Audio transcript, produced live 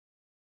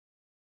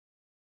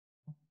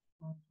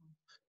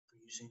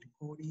using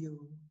the audio,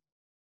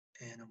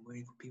 and I'm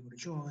waiting for people to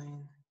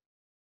join,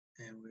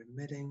 and we're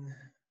admitting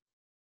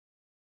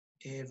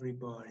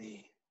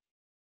everybody.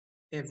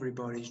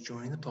 Everybody's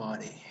joining the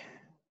party.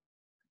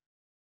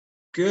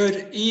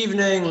 Good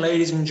evening,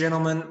 ladies and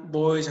gentlemen,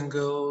 boys and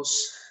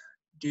girls,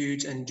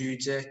 dudes and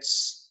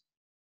dudettes.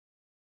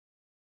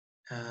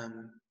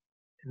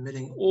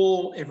 Admitting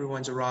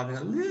everyone's arriving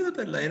a little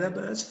bit later,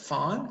 but that's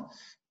fine.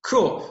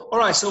 Cool. All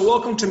right, so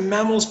welcome to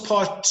Mammals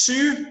Part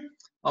 2.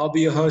 I'll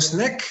be your host,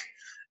 Nick.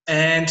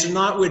 And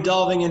tonight we're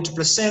delving into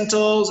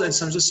placentals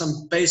and just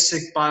some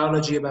basic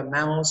biology about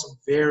mammals, some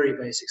very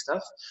basic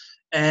stuff.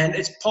 And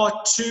it's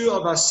part 2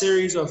 of our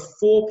series of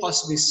 4,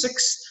 possibly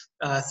 6.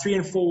 3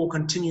 and 4 will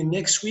continue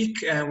next week,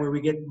 where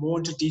we get more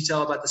into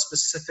detail about the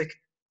specific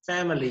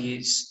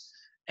families.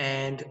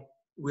 And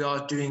we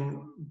are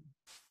doing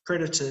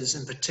predators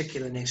in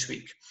particular next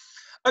week.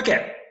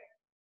 Okay,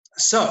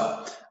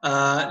 so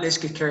let's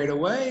get carried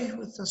away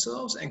with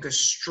ourselves and go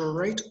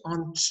straight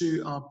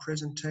onto our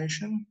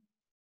presentation.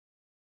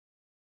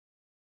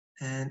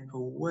 And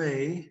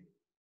away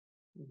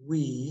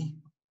we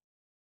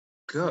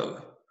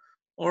go.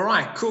 All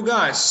right, cool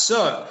guys.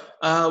 So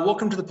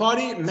welcome to the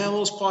party.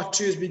 Mammals Part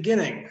 2 is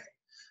beginning.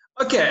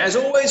 Okay, as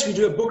always, we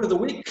do a book of the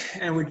week,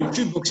 and we do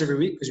 2 books every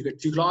week because we've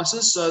got 2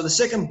 classes. So the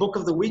second book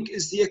of the week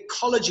is the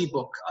ecology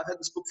book. I've had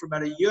this book for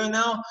about a year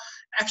now.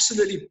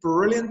 Absolutely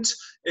brilliant.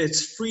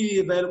 It's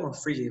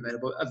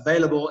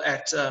available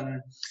at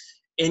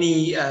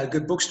any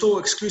good bookstore.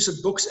 Exclusive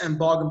Books and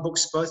Bargain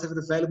Books both have it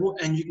available,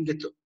 and you can get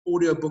the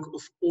audio book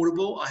of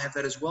Audible. I have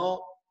that as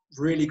well.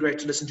 Really great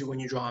to listen to when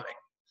you're driving.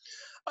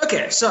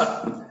 Okay,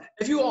 so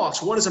if you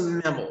ask, what is a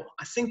mammal?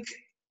 I think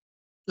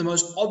the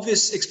most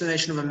obvious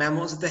explanation of a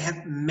mammal is that they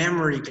have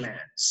mammary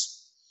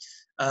glands.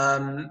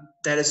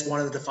 That is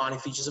one of the defining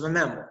features of a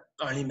mammal.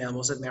 Only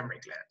mammals have mammary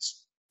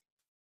glands.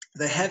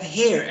 They have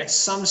hair at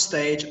some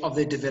stage of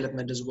their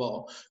development as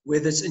well.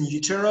 Whether it's in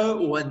utero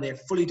or in their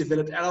fully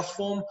developed adult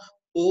form,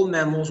 all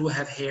mammals will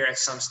have hair at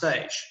some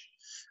stage.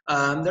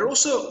 They're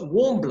also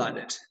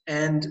warm-blooded,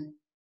 and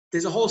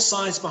there's a whole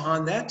science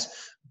behind that.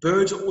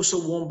 Birds are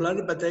also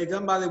warm-blooded, but they go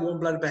by their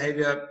warm-blooded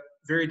behavior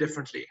very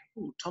differently.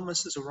 Ooh,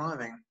 Thomas is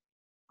arriving.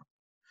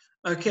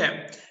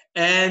 Okay,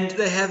 and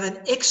they have an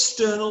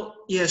external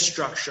ear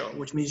structure,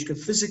 which means you can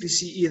physically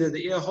see either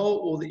the ear hole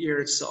or the ear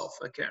itself.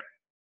 Okay.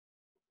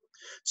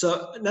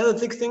 So another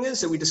big thing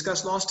is that we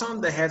discussed last time,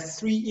 they have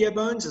 3 ear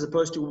bones as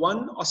opposed to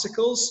 1,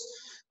 ossicles,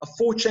 a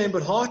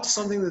 4-chambered heart,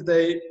 something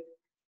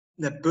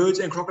that birds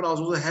and crocodiles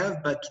also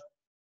have, but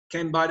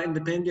came by it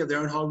independently of their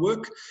own hard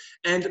work.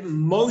 And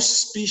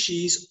most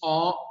species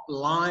are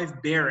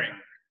live-bearing.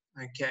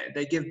 Okay,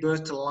 they give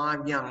birth to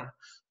live young.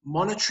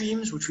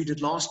 Monotremes, which we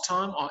did last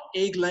time, are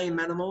egg-laying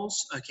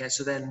mammals. Okay,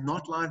 so they're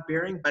not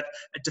live-bearing, but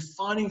a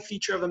defining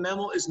feature of a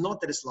mammal is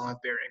not that it's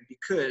live-bearing,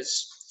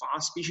 because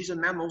 5 species of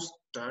mammals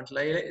don't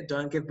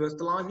give birth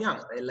to live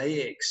young. They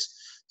lay eggs.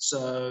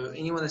 So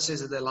anyone that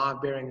says that they're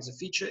live-bearing as a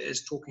feature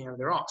is talking out of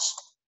their ass.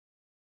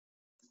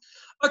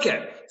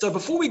 Okay, so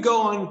before we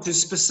go on to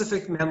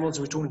specific mammals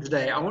we're talking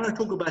today, I want to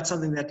talk about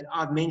something that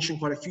I've mentioned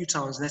quite a few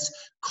times, and that's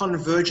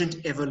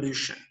convergent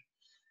evolution.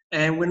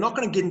 And we're not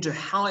going to get into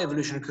how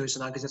evolution occurs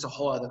tonight because that's a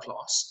whole other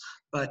class.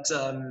 But,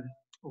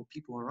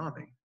 people are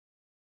arriving.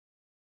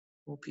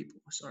 More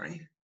people,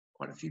 sorry.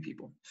 Quite a few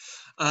people.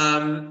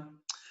 And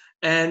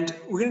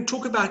we're going to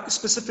talk about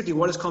specifically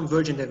what is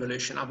convergent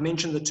evolution. I've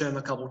mentioned the term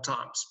a couple of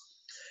times.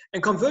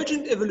 And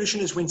convergent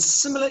evolution is when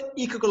similar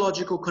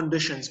ecological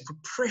conditions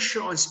put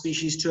pressure on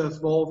species to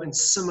evolve in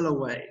similar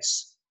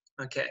ways.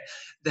 Okay,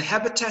 the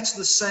habitats are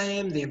the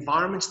same, the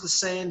environment's the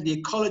same, the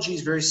ecology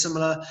is very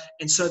similar,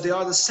 and so there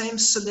are the same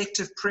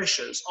selective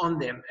pressures on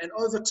them. And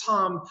over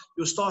time,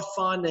 you'll start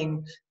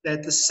finding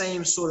that the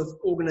same sort of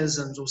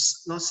organisms, or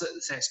not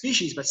the same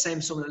species, but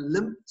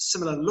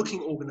similar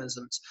looking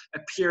organisms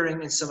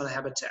appearing in similar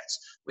habitats,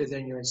 whether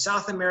you're in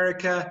South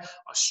America,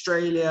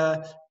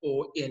 Australia,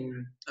 or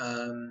in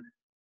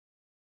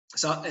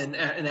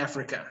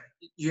Africa.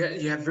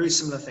 You have very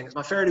similar things.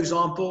 My favorite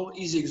example,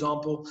 easy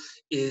example,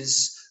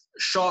 is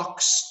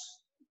sharks,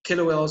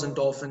 killer whales, and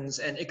dolphins,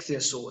 and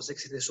ichthyosaurs.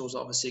 Ichthyosaurs are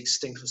obviously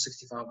extinct for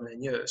 65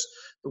 million years.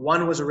 The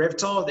one was a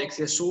reptile, the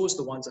ichthyosaurs,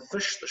 the one's a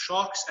fish, the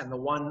sharks, and the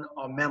one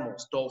are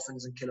mammals,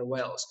 dolphins and killer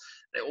whales.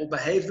 They all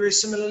behave very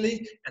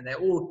similarly, and they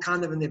all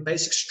kind of in their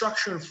basic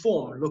structure and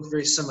form look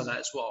very similar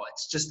as well.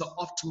 It's just the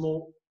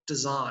optimal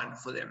design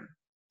for them.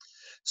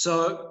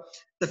 So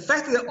the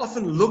fact that they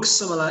often look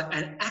similar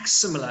and act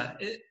similar,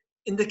 it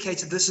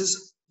indicates that this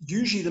is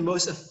usually the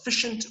most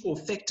efficient or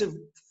effective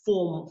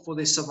form for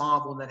their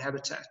survival in that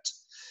habitat.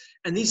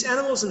 And these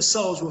animals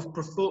themselves will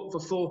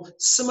fulfill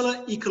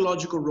similar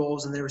ecological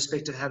roles in their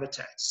respective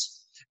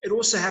habitats. It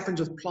also happens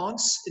with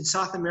plants. In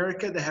South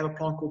America, they have a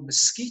plant called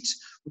mesquite,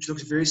 which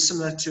looks very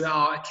similar to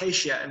our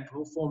acacia and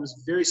performs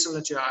very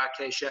similar to our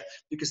acacia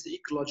because the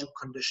ecological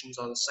conditions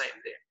are the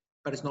same there,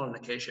 but it's not an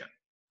acacia.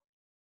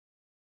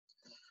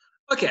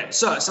 Okay,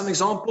 so some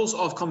examples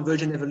of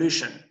convergent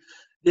evolution.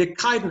 The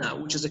echidna,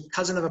 which is a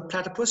cousin of a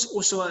platypus,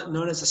 also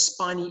known as a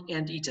spiny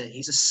anteater.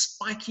 He's a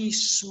spiky,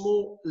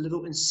 small,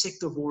 little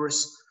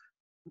insectivorous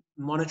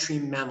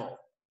monotreme mammal.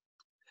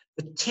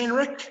 The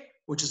tenrec,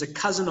 which is a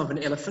cousin of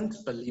an elephant,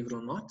 believe it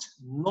or not.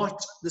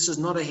 This is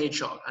not a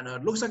hedgehog. I know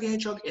it looks like a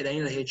hedgehog, it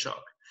ain't a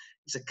hedgehog.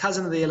 It's a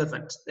cousin of the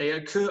elephant. They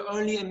occur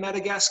only in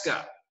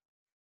Madagascar.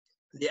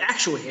 The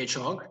actual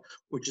hedgehog,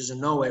 which is in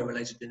no way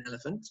related to an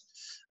elephant,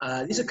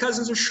 these are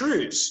cousins of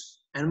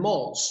shrews and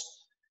moles.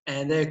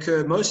 And they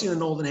occur mostly in the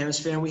northern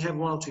hemisphere, and we have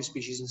one or two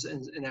species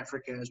in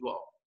Africa as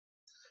well.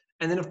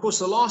 And then, of course,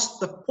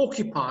 the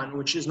porcupine,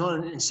 which is not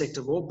an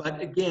insectivore,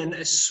 but again,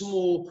 a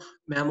small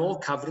mammal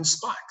covered in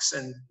spikes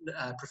and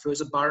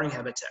prefers a burrowing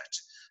habitat.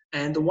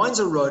 And the one's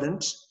a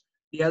rodent,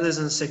 the other is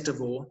an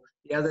insectivore,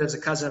 the other is a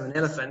cousin of an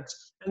elephant,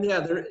 and the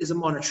other is a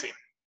monotreme.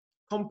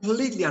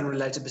 Completely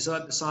unrelated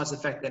besides the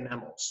fact they're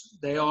mammals.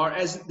 They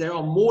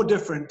are more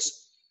different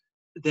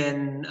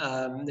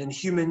than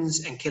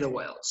humans and killer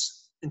whales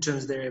in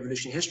terms of their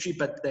evolutionary history,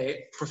 but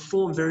they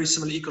perform very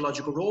similar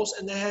ecological roles,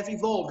 and they have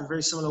evolved in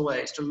very similar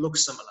ways to look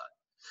similar.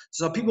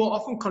 So people are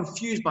often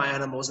confused by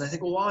animals, and they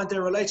think, well, why aren't they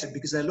related?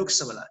 Because they look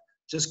similar.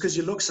 Just because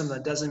you look similar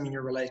doesn't mean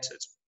you're related.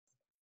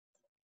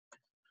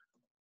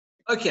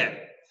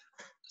 Okay,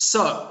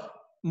 so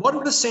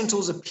modern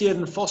placentals appeared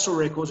in fossil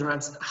records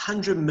around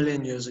 100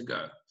 million years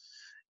ago.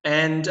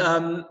 And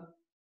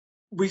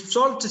we've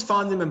started to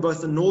find them in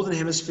both the northern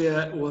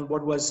hemisphere, or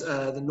what was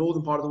the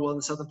northern part of the world, and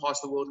the southern parts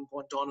of the world, in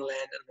Gondwana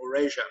land and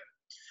Laurasia.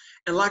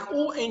 And like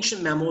all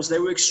ancient mammals, they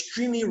were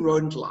extremely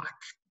rodent-like.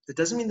 That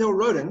doesn't mean they were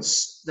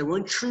rodents. They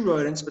weren't true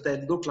rodents, but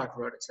they looked like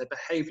rodents. They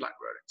behaved like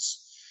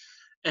rodents.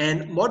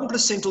 And modern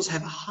placentals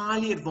have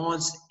highly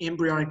advanced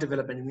embryonic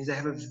development. It means they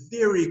have a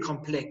very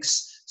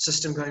complex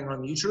system going on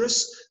in the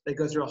uterus. They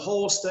go through a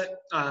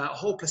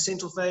whole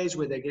placental phase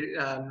where they get,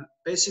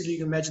 basically you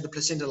can imagine the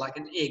placenta like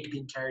an egg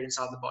being carried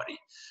inside the body.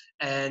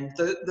 And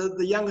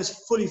the young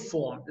is fully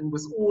formed, and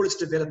with all its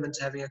development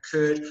having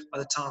occurred by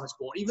the time it's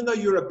born. Even though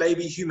you're a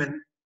baby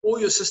human, all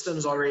your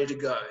systems are ready to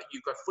go.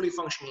 You've got fully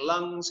functioning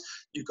lungs,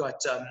 you've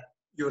got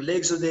your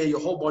legs are there, your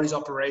whole body's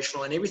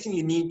operational, and everything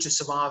you need to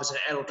survive as an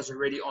adult is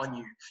already on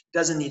you. It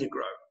doesn't need to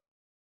grow.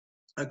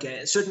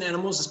 Okay, certain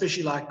animals,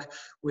 especially like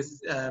with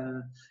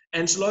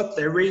antelope,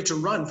 they're ready to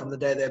run from the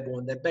day they're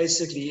born. They're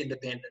basically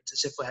independent,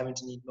 except for having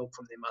to need milk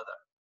from their mother.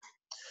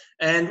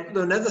 And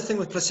another thing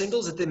with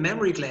placentals is that their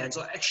mammary glands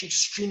are actually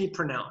extremely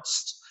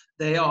pronounced.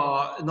 They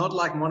are not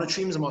like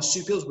monotremes and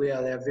marsupials,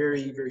 where they are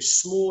very, very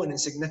small and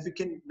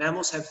insignificant.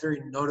 Mammals have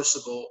very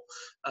noticeable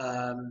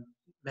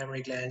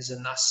mammary glands,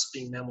 and us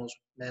being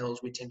males,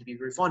 we tend to be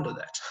very fond of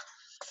that.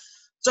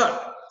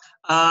 So,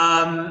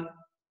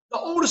 the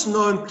oldest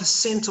known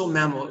placental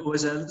mammal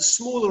was a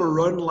small little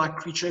rodent-like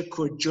creature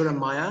called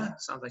Jeremiah.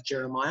 Sounds like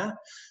Jeremiah.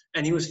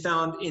 And he was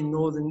found in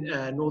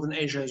northern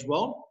Asia as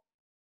well.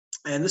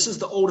 And this is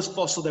the oldest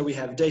fossil that we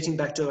have, dating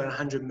back to about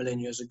 100 million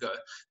years ago.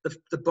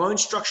 The bone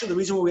structure, the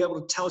reason why we're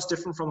able to tell it's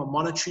different from a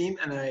monotreme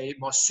and a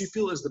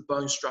marsupial is the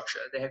bone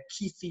structure. They have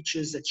key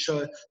features that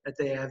show that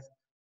they have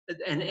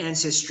an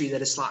ancestry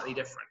that is slightly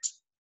different.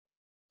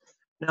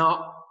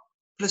 Now,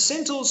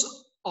 placentals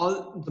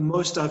are the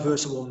most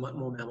diverse of all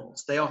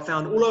mammals. They are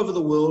found all over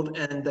the world,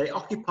 and they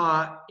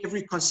occupy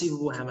every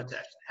conceivable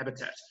habitat,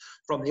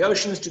 from the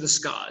oceans to the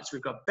skies.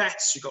 We've got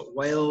bats, we've got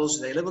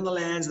whales, they live on the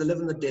lands, they live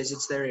in the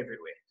deserts, they're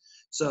everywhere.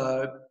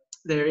 So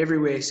they're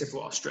everywhere except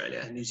for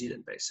Australia and New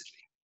Zealand,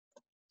 basically.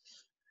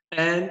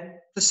 And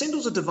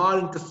placentals are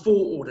divided into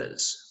four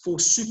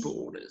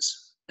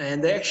superorders.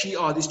 And they actually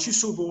are, these two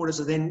superorders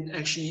are then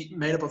actually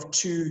made up of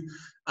two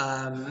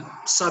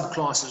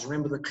subclasses.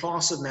 Remember, the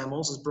class of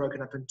mammals is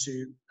broken up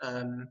into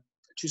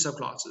two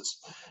subclasses.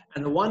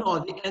 And the one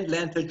are the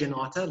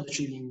Atlantogenata,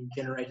 literally being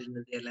generated in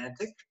the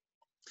Atlantic,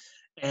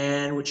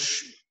 and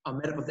which are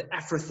made up of the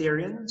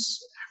Afrotherians,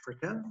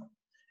 Africa,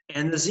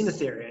 and the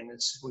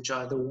Xenotherians, which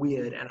are the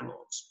weird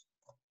animals.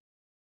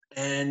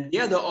 And the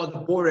other are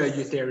the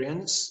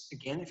Boreoeutherians.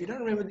 Again, if you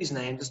don't remember these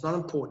names, it's not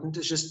important.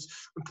 It's just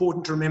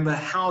important to remember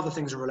how the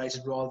things are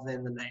related rather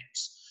than the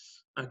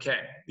names. Okay,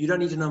 you don't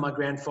need to know my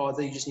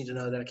grandfather, you just need to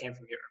know that I came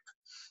from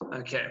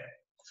Europe. Okay,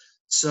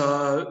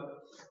 so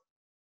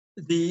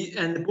the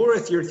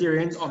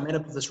Boreoeutherians are made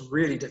up of this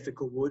really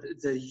difficult wood,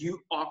 the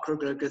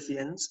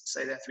Euarchoglyphians,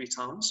 say that 3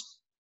 times,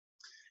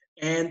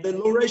 and the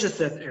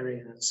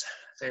Laurasiatherians,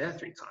 say that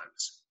 3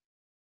 times.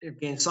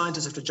 Again,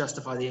 scientists have to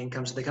justify the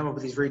income, so they come up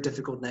with these very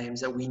difficult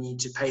names that we need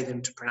to pay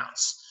them to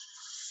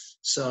pronounce.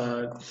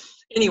 So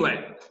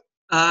anyway,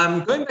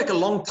 going back a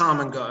long time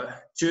ago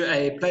to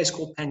a place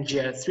called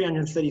Pangaea,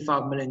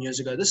 335 million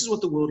years ago, this is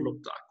what the world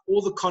looked like.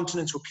 All the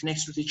continents were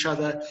connected with each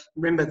other.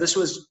 Remember, this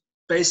was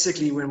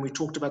basically when we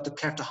talked about the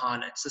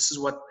Cartaginians. This is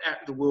what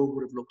the world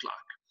would have looked like.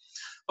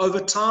 Over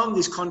time,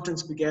 these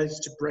continents began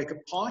to break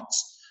apart.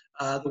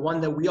 The one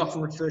that we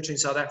often refer to in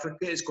South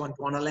Africa is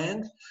Gondwana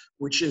land,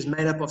 which is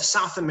made up of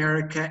South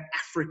America,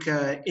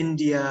 Africa,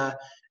 India,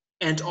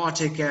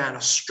 Antarctica, and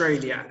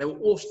Australia. They were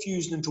all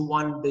fused into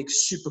one big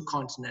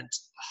supercontinent,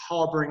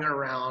 harboring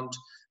around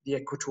the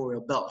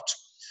equatorial belt.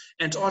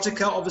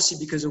 Antarctica, obviously,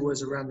 because it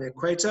was around the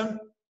equator,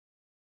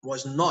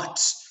 was not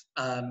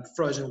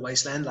frozen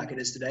wasteland like it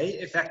is today.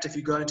 In fact, if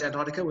you go into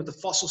Antarctica, with the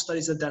fossil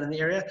studies they've done in the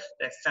area,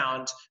 they've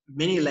found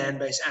many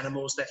land-based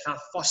animals, they found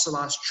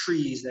fossilized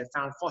trees, they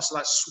found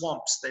fossilized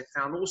swamps, they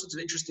found all sorts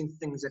of interesting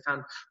things. They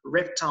found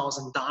reptiles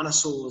and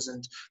dinosaurs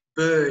and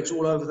birds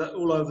all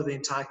over the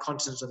entire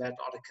continent of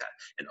Antarctica.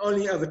 And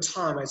only over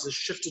time, as it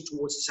shifted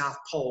towards the South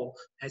Pole,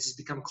 as it's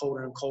become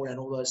colder and colder, and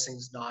all those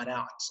things died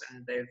out,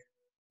 and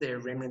their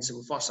remnants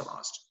were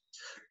fossilized.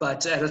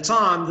 But at a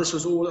time, this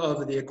was all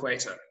over the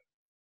equator.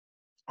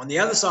 On the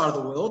other side of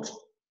the world,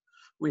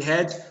 we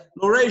had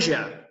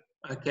Laurasia,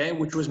 okay,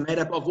 which was made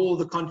up of all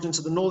the continents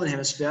of the Northern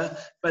Hemisphere,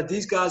 but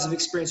these guys have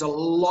experienced a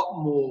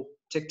lot more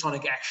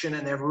tectonic action,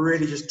 and they've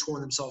really just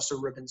torn themselves to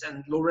ribbons,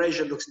 and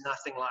Laurasia looks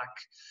nothing like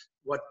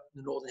what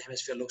the Northern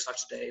Hemisphere looks like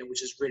today,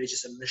 which is really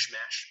just a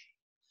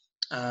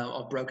mishmash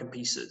of broken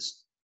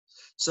pieces.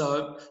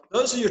 So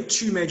those are your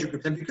two major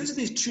groups, and because of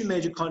these two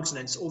major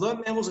continents, although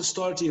mammals have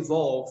started to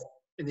evolve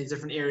in these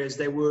different areas,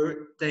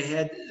 they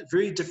had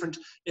very different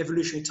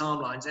evolutionary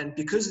timelines, and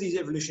because of these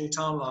evolutionary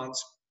timelines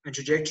and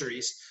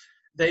trajectories,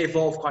 they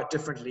evolve quite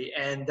differently,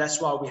 and that's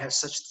why we have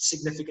such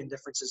significant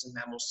differences in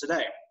mammals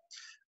today.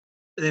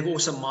 They've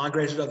also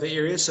migrated over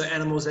areas, so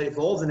animals that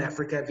evolved in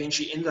Africa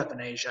eventually ended up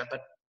in Asia,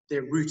 but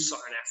their roots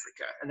are in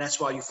Africa, and that's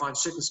why you find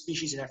certain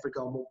species in Africa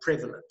are more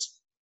prevalent,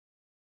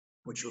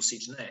 which you'll see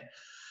today.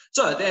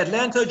 So the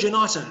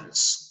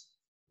Atlantogenatans,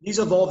 these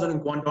evolved in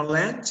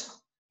Gondwanaland.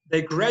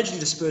 They gradually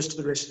dispersed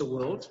to the rest of the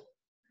world,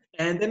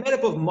 and they're made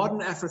up of modern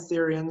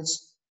Afrotherians,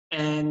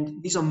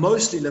 and these are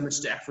mostly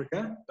limited to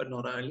Africa, but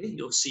not only.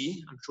 You'll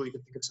see, I'm sure you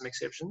can think of some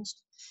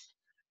exceptions.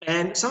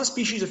 And some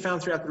species are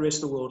found throughout the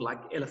rest of the world, like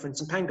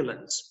elephants and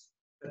pangolins,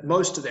 but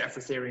most of the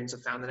Afrotherians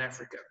are found in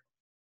Africa.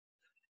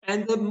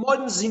 And the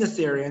modern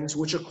Xenotherians,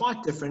 which are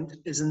quite different,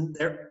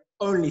 they're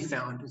only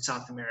found in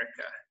South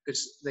America,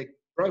 because they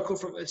broke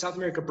off from South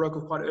America, broke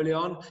off quite early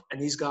on, and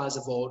these guys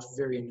evolved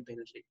very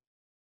independently.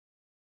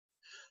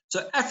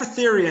 So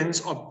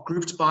Afrotherians are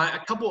grouped by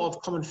a couple of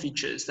common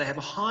features. They have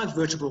a high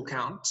vertebral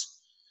count.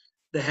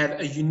 They have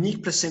a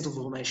unique placental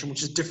formation,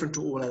 which is different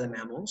to all other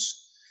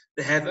mammals.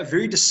 They have a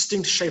very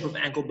distinct shape of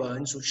ankle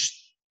bones,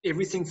 which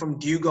everything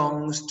from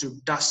dugongs to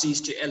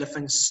dussies to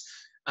elephants,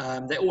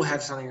 they all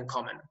have something in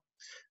common.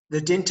 The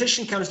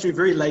dentition comes through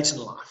very late in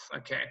life,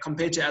 okay?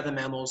 Compared to other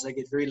mammals, they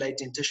get very late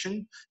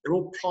dentition. They're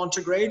all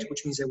plantigrade,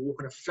 which means they walk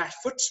on a flat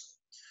foot.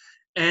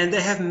 And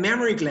they have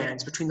mammary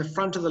glands between the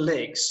front of the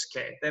legs,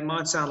 okay? They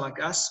might sound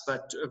like us,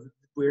 but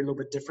we're a little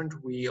bit different.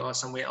 We are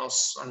somewhere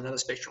else on another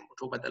spectrum. We'll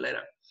talk about that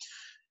later.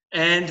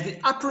 And the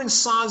upper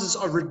incisors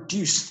are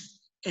reduced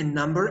in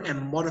number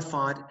and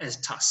modified as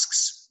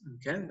tusks,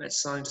 okay? That's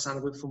starting to sound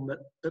a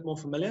bit more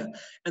familiar.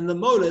 And the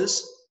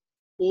molars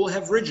all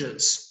have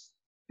ridges.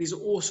 These are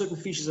all certain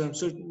features that I'm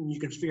certain you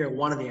can figure out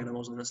one of the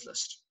animals on this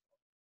list.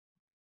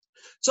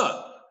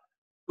 So,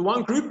 the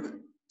one group,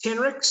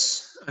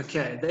 Tenrecs,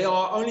 okay, they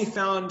are only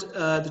found,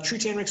 the true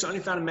Tenrecs are only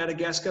found in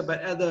Madagascar,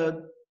 but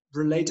other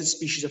related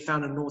species are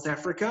found in North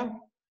Africa.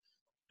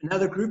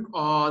 Another group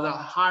are the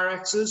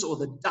Hyraxes or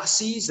the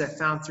Dussies. They're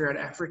found throughout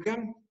Africa.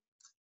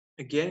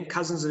 Again,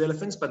 cousins of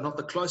elephants, but not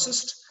the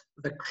closest.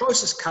 The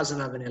closest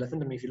cousin of an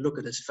elephant, I mean, if you look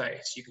at his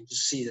face, you can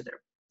just see that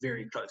they're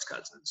very close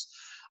cousins,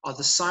 are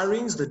the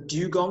sirens, the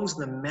dugongs,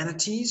 the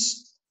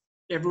manatees,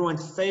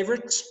 everyone's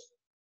favorite,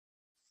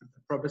 the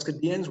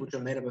proboscideans, which are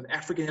made up of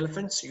African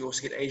elephants. You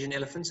also get Asian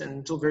elephants, and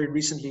until very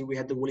recently, we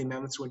had the woolly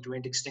mammoths, which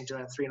went extinct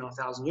around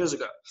 3,500 years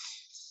ago.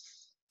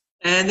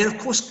 And then, of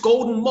course,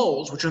 golden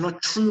moles, which are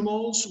not true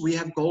moles. We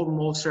have golden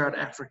moles throughout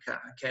Africa.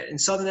 Okay, in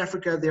Southern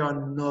Africa, there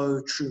are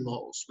no true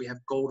moles. We have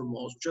golden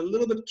moles, which are a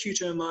little bit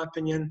cuter, in my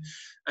opinion,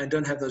 and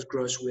don't have those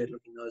gross,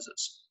 weird-looking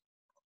noses.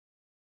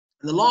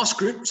 And the last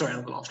group, sorry,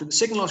 not the last group, the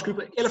second last group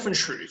are elephant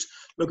shrews.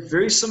 Look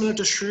very similar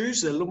to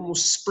shrews. They're a little more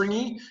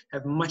springy,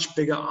 have much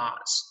bigger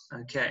eyes.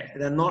 Okay,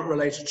 they're not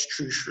related to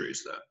true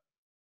shrews, though.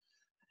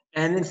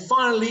 And then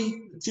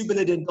finally, the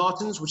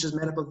Tubulodentatans, which is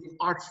made up of the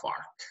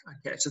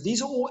aardvark. Okay, so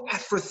these are all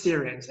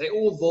Afrotherians. They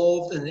all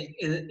evolved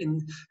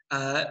in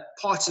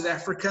parts of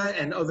Africa,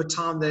 and over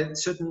time,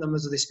 certain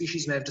numbers of their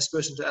species may have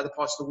dispersed into other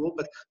parts of the world,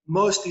 but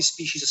most of these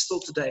species are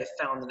still today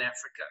found in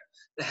Africa.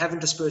 They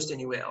haven't dispersed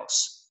anywhere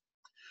else.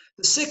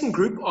 The second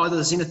group are the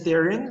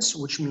Xenotherians,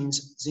 which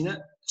means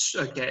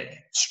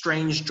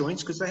strange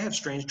joints, because they have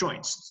strange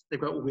joints. They've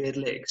got weird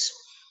legs.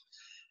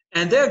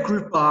 And they're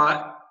grouped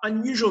by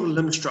unusual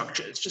limb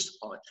structure. It's just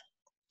odd.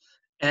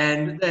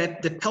 And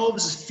the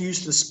pelvis is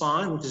fused to the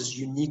spine, which is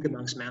unique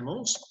amongst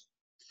mammals.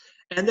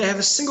 And they have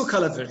a single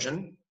color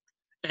vision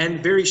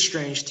and very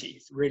strange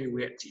teeth, really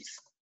weird teeth.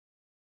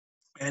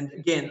 And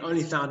again,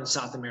 only found in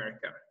South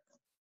America.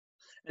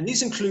 And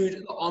these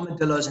include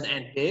armadillos and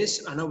ant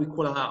bears. I know we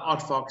call our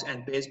aardvarks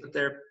ant bears, but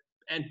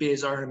ant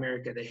bears are in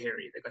America. They're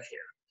hairy. They've got hair.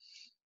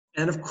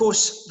 And of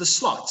course, the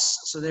sloths.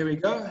 So there we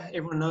go.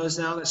 Everyone knows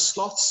now that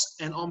sloths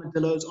and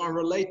armadillos are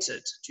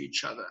related to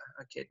each other.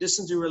 Okay,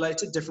 distantly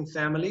related, different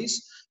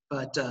families,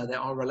 but they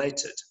are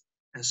related.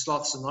 And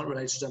sloths are not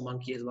related to a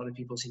monkey, as a lot of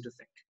people seem to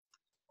think.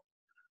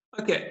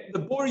 Okay, the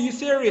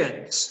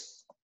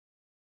Boreoeutherians,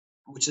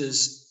 which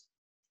is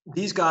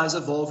these guys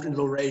evolved in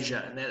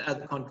Laurasia and then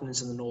other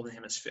continents in the northern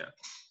hemisphere.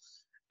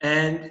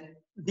 And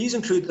these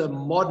include the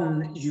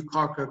modern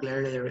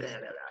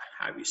Eucarchoglotherians,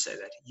 how do you say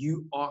that?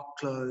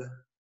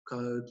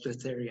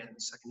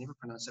 Eucarchoglotherians, I can never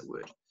pronounce that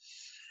word.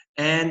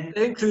 And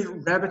they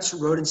include rabbits,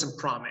 rodents, and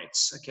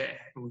primates. Okay,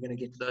 and we're going to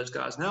get to those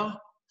guys now.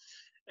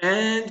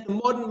 And the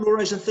modern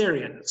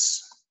Laurasiantherians.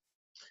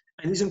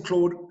 And these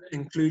include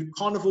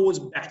carnivores,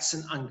 bats,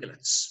 and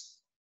ungulates.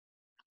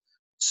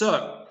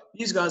 So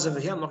these guys over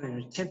here, I'm not going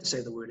to attempt to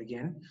say the word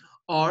again,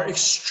 are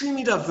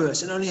extremely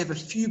diverse and only have a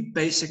few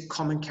basic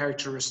common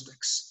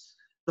characteristics.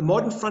 The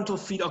modern frontal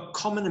feet are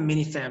common in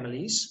many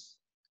families,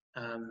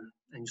 and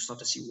you'll start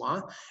to see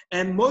why.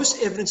 And most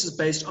evidence is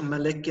based on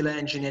molecular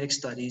and genetic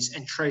studies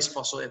and trace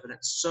fossil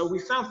evidence. So we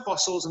found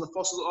fossils, and the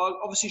fossils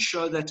obviously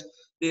show that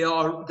they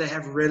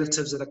have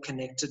relatives that are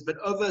connected. But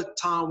over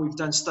time, we've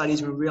done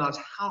studies and we realized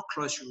how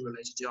closely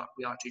related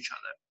we are to each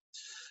other.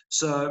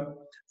 So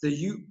the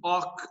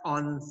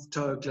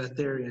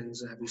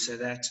Eucarchoglotherians, how do you say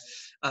that?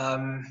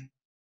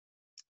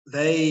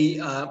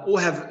 They all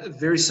have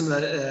very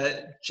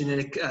similar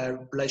genetic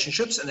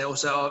relationships, and they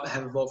also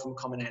have evolved from a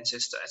common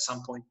ancestor at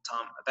some point in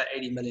time, about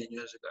 80 million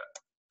years ago.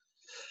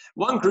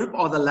 One group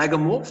are the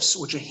lagomorphs,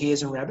 which are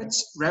hares and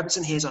rabbits. Rabbits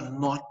and hares are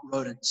not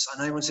rodents. I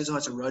know everyone says, oh,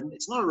 it's a rodent.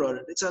 It's not a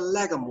rodent. It's a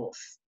lagomorph.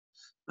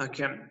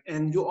 Okay,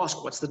 and you'll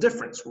ask, what's the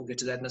difference? We'll get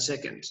to that in a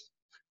second,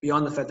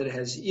 beyond the fact that it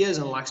has ears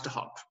and likes to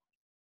hop.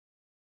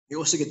 You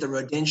also get the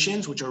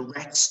rodentians, which are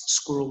rats,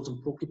 squirrels,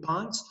 and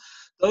porcupines.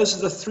 Those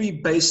are the three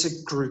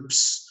basic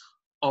groups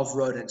of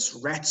rodents: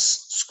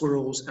 rats,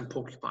 squirrels, and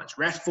porcupines.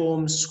 Rat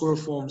forms, squirrel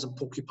forms, and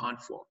porcupine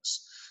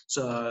forms.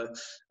 So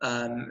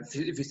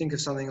if you think of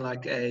something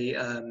like a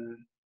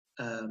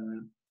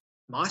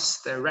mice,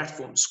 they're rat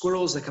forms.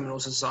 Squirrels, they come in all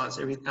sorts of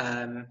sizes.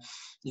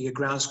 You get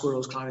ground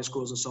squirrels, climbing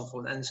squirrels, and so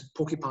forth. And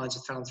porcupines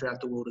are found throughout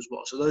the world as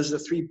well. So those are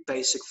the three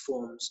basic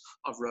forms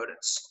of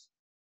rodents.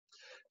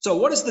 So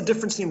what is the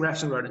difference between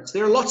rats and rodents?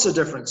 There are lots of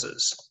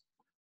differences,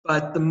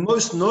 but the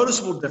most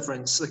noticeable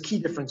difference, the key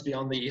difference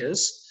beyond the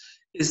ears,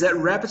 is that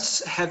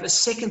rabbits have a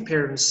second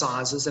pair of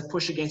incisors that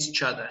push against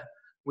each other,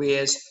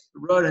 whereas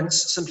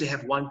rodents simply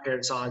have one pair of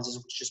incisors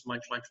which just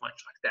munch like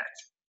that.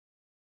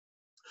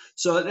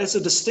 So that's a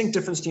distinct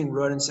difference between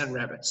rodents and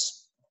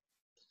rabbits.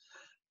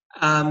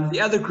 The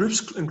other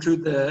groups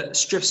include the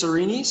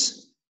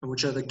Strepsirrhenes,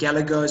 which are the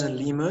galagos and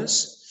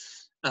lemurs.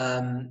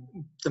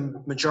 The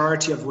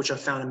majority of which are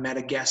found in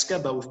Madagascar,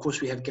 but of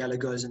course we have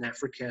galagos in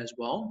Africa as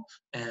well,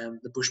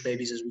 the bush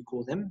babies as we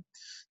call them.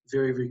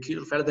 Very, very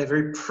cute. They're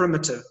very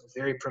primitive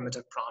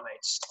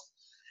primates.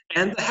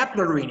 And the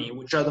Haplorrhini,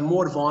 which are the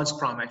more advanced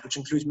primates, which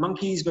includes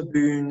monkeys,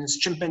 baboons,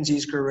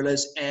 chimpanzees,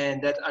 gorillas,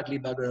 and that ugly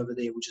bugger over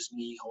there, which is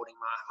me holding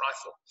my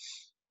rifle.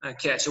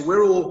 Okay, so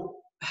we're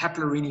all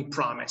Haplorrhini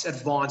primates,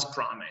 advanced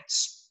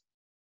primates.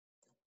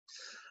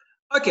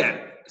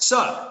 Okay,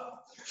 so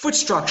foot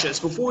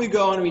structures. Before we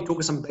go on, we talk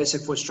about some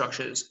basic foot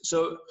structures.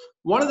 So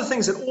one of the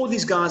things that all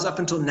these guys up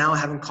until now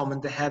have in common,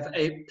 they have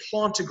a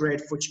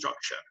plantigrade foot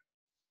structure.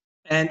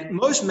 And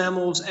most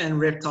mammals and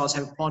reptiles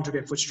have a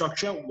plantigrade foot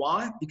structure.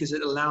 Why? Because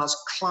it allows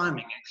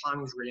climbing, and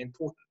climbing is really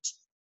important.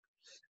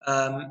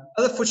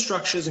 Other foot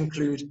structures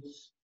include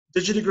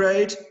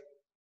digitigrade,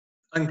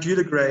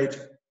 unguligrade,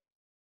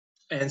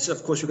 and so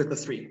of course we've got the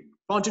three: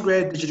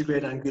 plantigrade,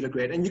 digitigrade, and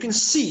unguligrade. And you can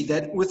see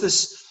that with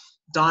this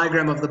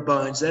diagram of the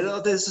bones,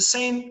 there's the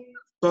same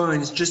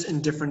bones, just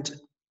in different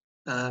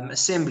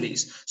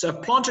assemblies. So a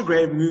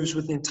plantigrade moves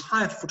with the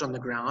entire foot on the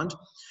ground.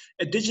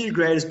 A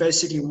digitigrade is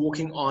basically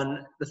walking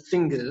on the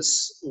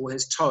fingers or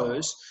his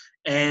toes,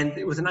 and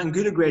with an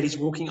unguligrade, he's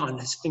walking on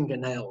his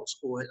fingernails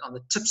or on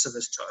the tips of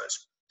his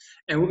toes.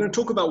 And we're going to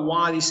talk about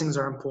why these things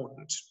are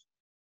important.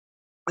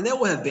 And they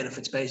all have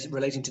benefits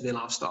relating to their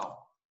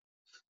lifestyle.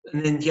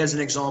 And then here's an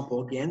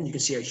example again. You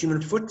can see a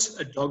human foot,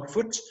 a dog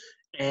foot,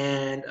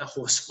 and a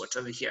horse foot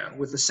over here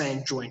with the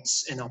same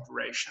joints in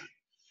operation.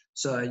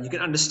 So you can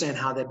understand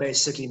how they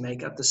basically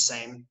make up the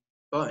same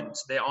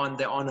bones. They are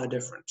no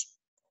different.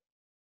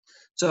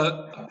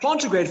 So a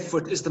plantigrade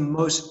foot is the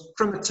most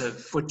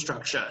primitive foot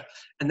structure,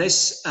 and they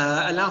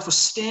allow for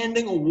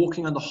standing or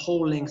walking on the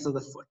whole length of the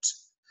foot.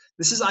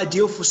 This is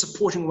ideal for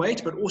supporting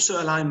weight, but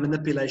also allowing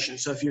manipulation.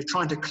 So if you're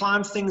trying to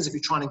climb things, if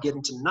you're trying to get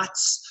into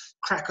nuts,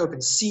 crack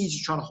open seeds,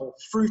 you're trying to hold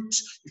fruit,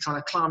 you're trying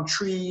to climb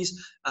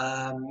trees,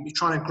 you're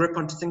trying to grip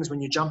onto things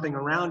when you're jumping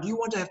around, you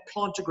want to have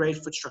plantigrade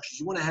foot structures.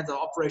 You want to have the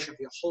operation of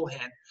your whole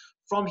hand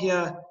from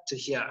here to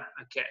here,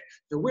 okay?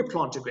 So we're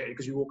plantigrade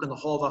because we walk on the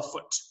whole of our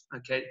foot,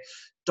 okay?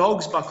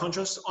 Dogs, by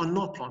contrast, are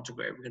not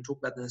plantigrade. We're going to talk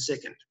about that in a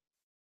second.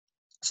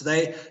 So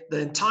the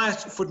entire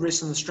foot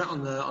rests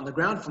on the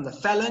ground from the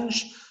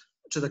phalange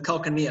to the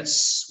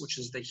calcaneus, which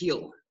is the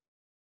heel.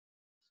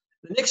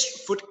 The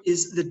next foot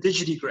is the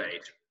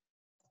digitigrade.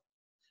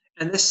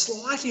 And they're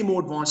slightly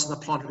more advanced than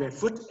the plantigrade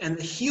foot, and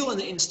the heel and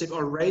the instep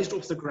are raised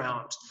off the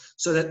ground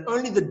so that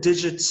only the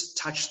digits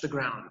touch the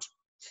ground.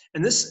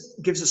 And this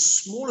gives a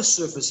smaller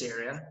surface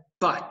area,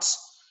 but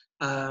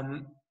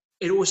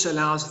it also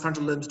allows the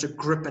frontal limbs to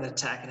grip and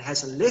attack. It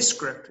has a less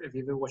grip. If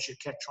you ever watch your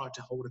cat try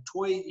to hold a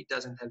toy, it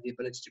doesn't have the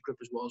ability to grip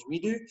as well as we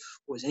do,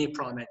 or as any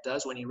primate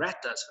does, or any rat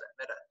does for that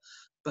matter.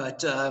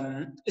 But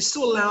it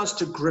still allows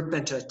to grip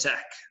and to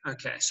attack.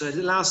 Okay, so it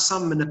allows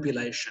some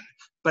manipulation.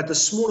 But the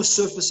smaller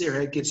surface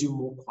area gives you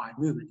more quiet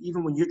movement.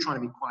 Even when you're trying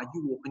to be quiet,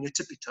 you walk on your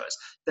tippy toes.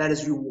 That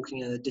is you walking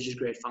in a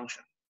digitigrade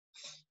function.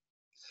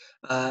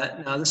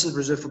 Now, this is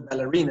reserved for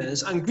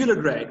ballerinas.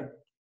 Unguligrade,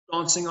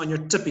 dancing on your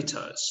tippy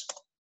toes.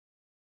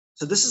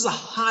 So this is a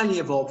highly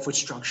evolved foot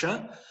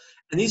structure,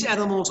 and these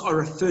animals are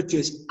referred to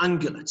as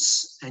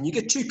ungulates. And you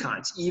get two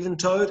kinds,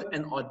 even-toed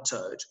and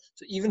odd-toed.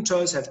 So even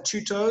toes have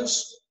 2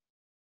 toes,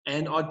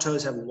 and odd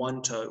toes have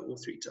 1 toe or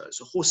 3 toes.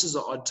 So horses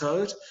are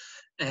odd-toed,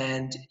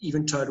 and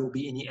even-toed will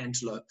be any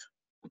antelope.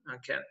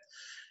 Okay.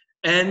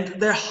 And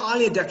they're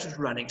highly adapted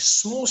to running.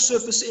 Small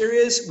surface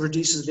areas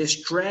reduces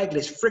less drag,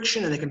 less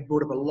friction, and they can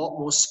build up a lot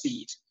more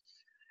speed.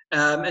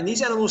 And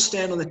these animals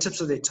stand on the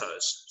tips of their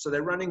toes. So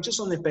they're running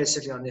just on their,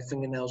 basically on their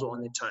fingernails or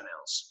on their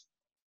toenails.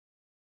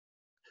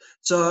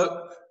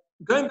 So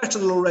going back to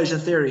the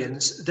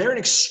Laurasiatherians, they're an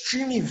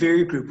extremely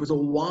varied group with a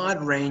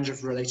wide range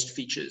of related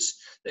features.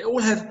 They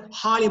all have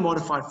highly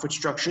modified foot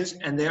structures,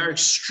 and they are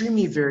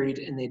extremely varied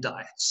in their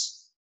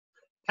diets.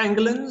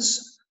 Pangolins,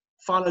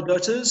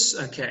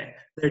 Phyllodotas, okay,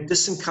 they're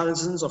distant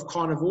cousins of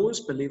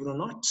carnivores, believe it or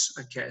not.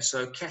 Okay,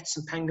 so cats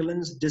and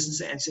pangolins,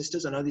 distant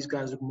ancestors. I know these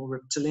guys look more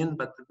reptilian,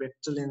 but the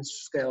reptilian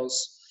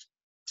scale's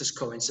just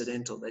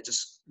coincidental.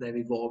 They've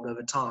evolved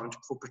over time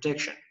for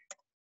protection.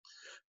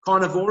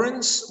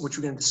 Carnivorans, which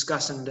we're going to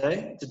discuss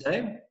today.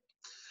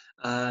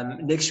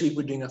 Next week,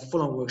 we're doing a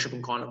full-on workshop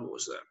on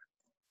carnivores,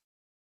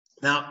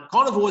 though. Now,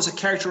 carnivores are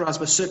characterized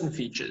by certain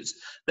features.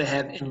 They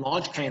have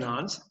enlarged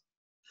canines,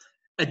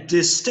 a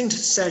distinct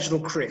sagittal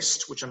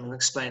crest, which I'm going to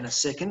explain in a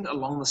second,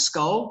 along the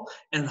skull,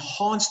 an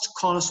enhanced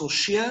carnosal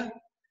shear,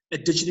 a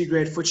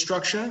digitigrade foot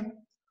structure.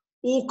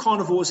 All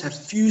carnivores have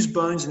fused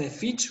bones in their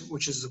feet,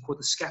 which is called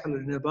the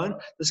scapular bone.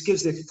 This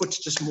gives their foot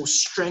just more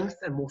strength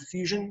and more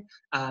fusion,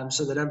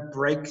 so they don't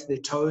break their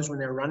toes when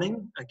they're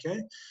running,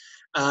 okay?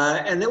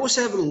 And they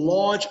also have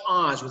large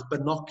eyes with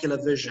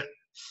binocular vision.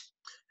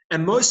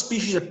 And most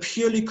species are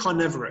purely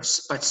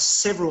carnivorous, but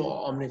several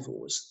are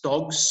omnivores.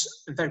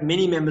 Dogs, in fact,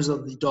 many members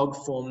of the dog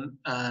form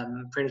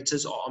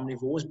predators are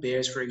omnivores,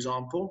 bears, for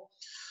example.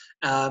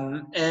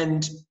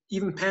 And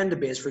even panda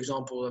bears, for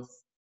example, are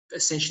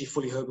essentially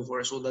fully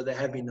herbivorous, although they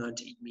have been known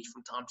to eat meat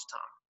from time to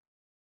time.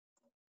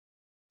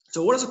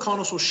 So what is a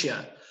carnosal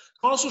shear?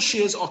 Carnosal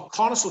shears are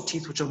carnosal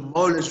teeth, which are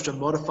molars, which are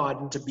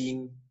modified into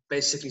being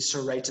basically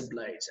serrated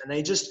blades, and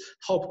they just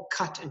help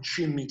cut and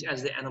chew meat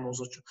as the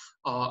animals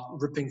are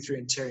ripping through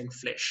and tearing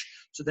flesh.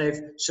 So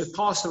they've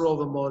surpassed the role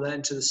of a molar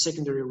into the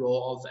secondary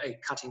role of a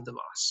cutting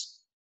device.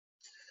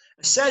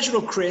 A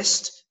sagittal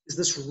crest is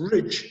this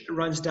ridge that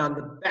runs down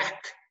the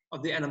back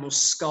of the animal's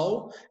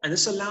skull, and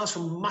this allows for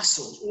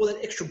muscles, all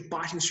that extra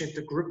biting strength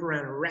to grip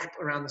around and wrap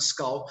around the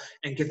skull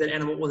and give that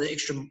animal all the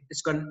extra,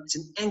 it's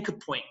an anchor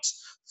point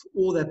for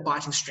all that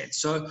biting strength.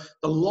 So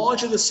the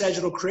larger the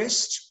sagittal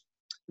crest,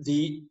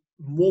 the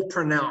more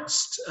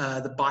pronounced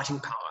the biting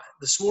power.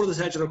 The smaller the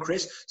sagittal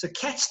crest. So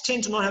cats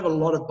tend to not have a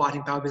lot of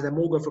biting power because they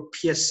more go for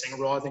piercing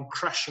rather than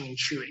crushing and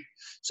chewing.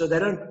 So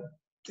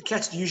the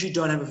cats usually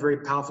don't have a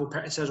very powerful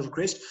sagittal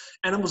crest.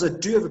 Animals that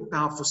do have a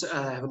powerful,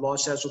 have a large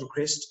sagittal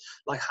crest,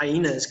 like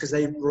hyenas, because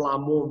they rely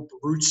more on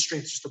brute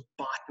strength just to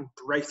bite and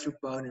break through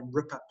bone and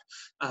rip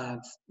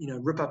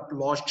up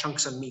large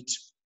chunks of meat.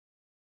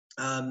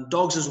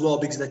 Dogs as well,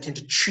 because they tend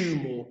to chew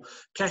more.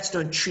 Cats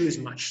don't chew as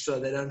much, so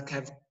they don't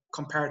have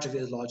comparatively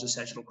as large a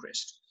sagittal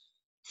crest.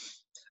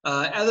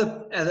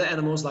 Other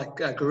animals like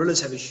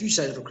gorillas have a huge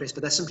sagittal crest,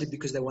 but that's simply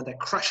because they want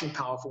that crushing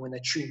power for when they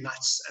chew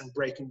nuts and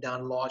breaking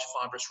down large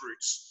fibrous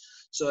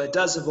roots. So it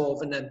does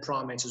evolve in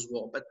primates as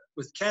well. But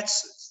with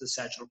cats, it's the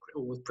sagittal crest,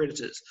 or with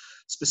predators,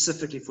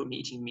 specifically for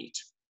eating meat.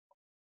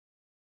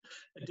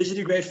 A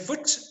digitigrade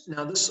foot.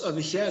 Now this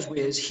over here is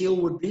where his heel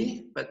would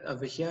be, but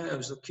over here it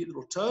was the cute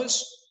little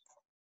toes.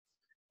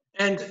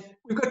 And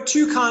we've got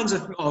two kinds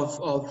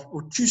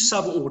or two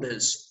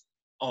suborders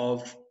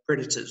of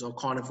predators or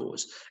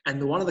carnivores.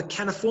 And one of the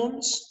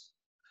caniforms,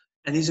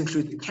 and these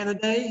include the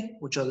Canidae,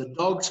 which are the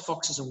dogs,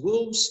 foxes, and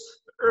wolves,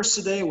 the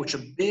Ursidae, which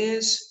are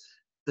bears,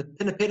 the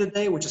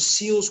Pinnipedidae, which are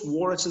seals,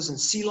 walruses, and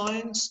sea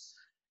lions,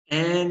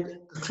 and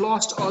the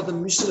class are the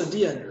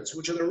Mucilidians,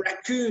 which are the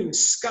raccoons,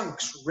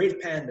 skunks, red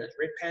pandas.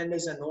 Red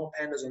pandas and normal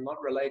pandas are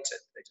not related.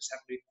 They just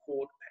happen to be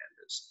called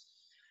pandas.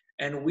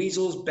 And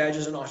weasels,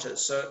 badgers, and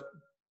otters. So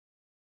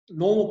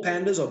normal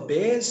pandas are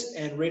bears,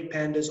 and red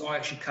pandas are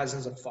actually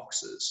cousins of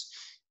foxes.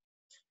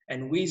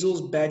 And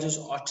weasels, badgers,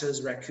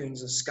 otters,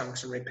 raccoons, and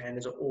skunks and red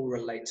pandas are all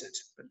related.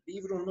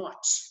 Believe it or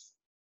not.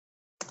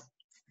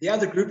 The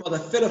other group are the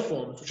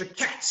feliforms, which are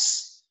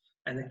cats,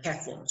 and the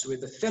cat forms. So we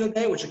have the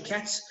Felidae, which are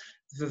cats,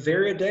 the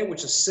Vivariidae,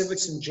 which are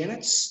civets and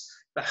genets,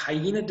 the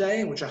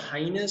Hyenidae, which are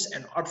hyenas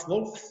and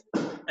aardwolf,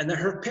 and the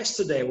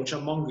Herpestidae, which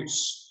are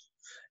mongoose.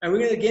 And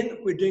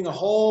we're doing a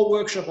whole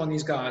workshop on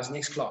these guys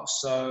next class.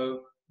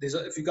 So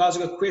if you guys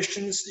have got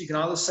questions, you can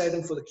either save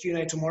them for the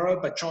Q&A tomorrow,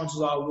 but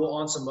chances are we'll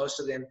answer most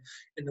of them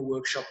in the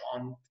workshop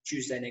on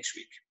Tuesday next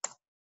week.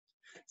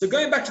 So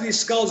going back to these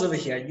skulls over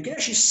here, you can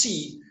actually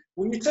see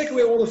when you take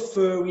away all the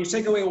fur, when you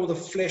take away all the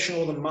flesh and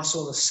all the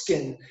muscle and the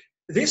skin,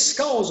 their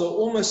skulls are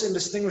almost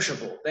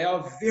indistinguishable. They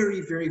are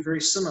very, very,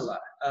 very similar.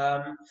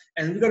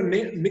 And we've got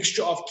a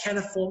mixture of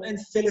caniform and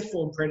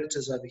feliform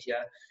predators over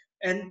here.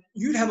 And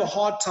you'd have a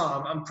hard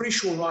time, I'm pretty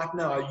sure right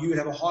now, you would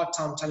have a hard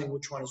time telling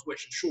which one is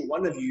which. I'm sure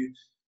one of you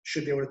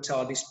should be able to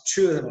tell at least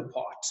two of them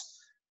apart.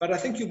 But I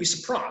think you'll be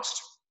surprised.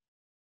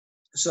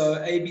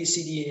 So A, B,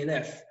 C, D, E, and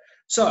F.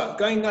 So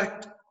going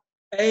back,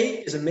 A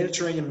is a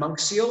Mediterranean monk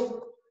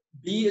seal.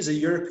 B is a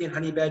European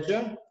honey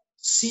badger.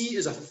 C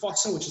is a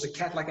fossa, which is a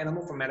cat-like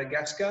animal from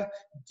Madagascar.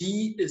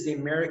 D is the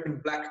American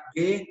black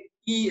bear.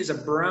 E is a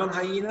brown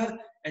hyena.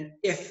 And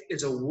F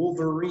is a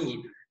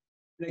wolverine.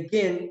 And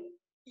again,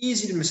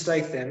 easy to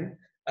mistake them.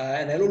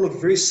 And they all look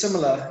very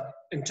similar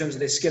in terms of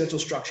their skeletal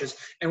structures.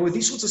 And with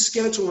these sorts of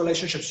skeletal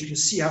relationships, you can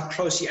see how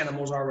closely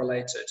animals are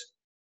related.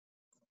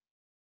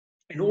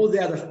 And all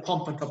the other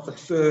pomp on top, the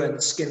fur and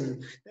the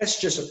skin, that's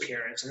just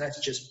appearance, and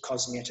that's just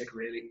cosmetic,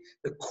 really.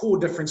 The core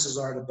differences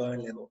are at a bone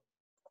level.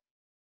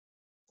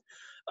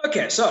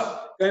 Okay, so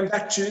going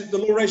back to the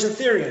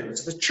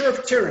Laurasiatherians, the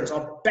Chiropterans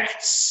are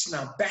bats.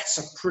 Now, bats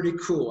are pretty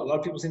cool. A lot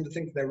of people seem to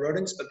think they're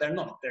rodents, but they're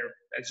not. They're,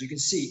 as you can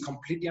see,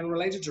 completely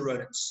unrelated to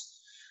rodents.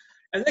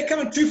 And they come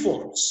in two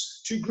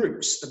forms, two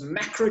groups, the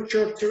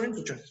Macrochiropterans,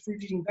 which are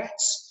fruit-eating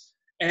bats,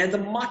 and the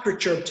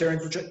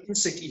Microchiropterans, which are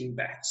insect-eating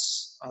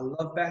bats. I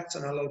love bats.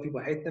 I know a lot of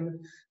people hate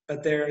them,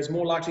 but they're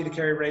more likely to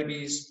carry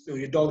rabies, or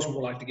your dog's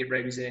more likely to get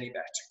rabies than any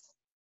bat.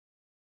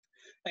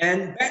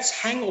 And bats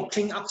hang or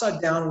cling upside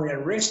down when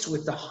at rest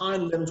with the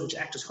hind limbs, which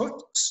act as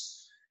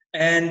hooks.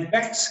 And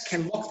bats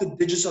can lock the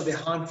digits of their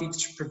hind feet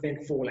to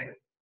prevent falling.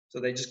 So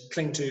they just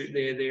cling to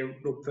their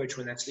little perch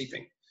when they're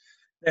sleeping.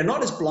 They're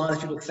not as blind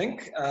as people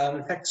think.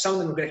 In fact, some of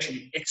them are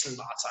actually excellent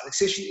eyesight,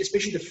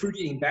 especially the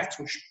fruit-eating bats,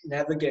 which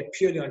navigate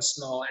purely on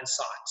smell and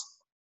sight,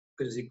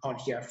 because you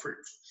can't hear fruit.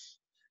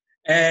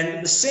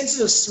 And the senses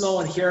of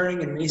smell and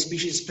hearing in many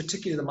species,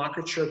 particularly the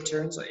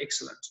Microchiropterans, are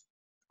excellent.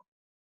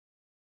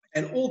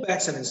 And all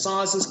bats have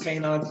incisors,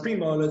 canines,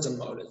 premolars, and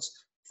molars,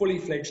 fully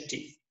fledged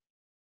teeth.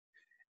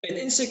 And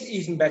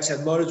insect-eating bats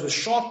have molars with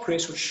sharp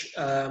crests, which,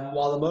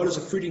 while the molars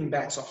of fruit-eating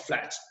bats are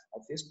flat.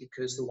 Obvious,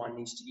 because the one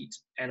needs to eat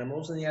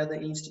animals and the other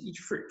needs to eat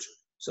fruit.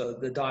 So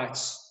the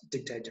diets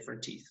dictate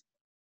different teeth.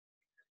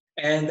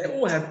 And they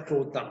all have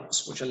clawed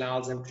thumbs, which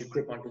allows them to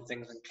grip onto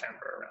things and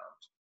clamber around.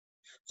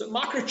 So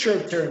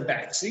Microchiropteran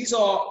bats, these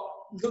are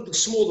the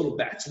small little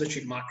bats,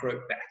 literally micro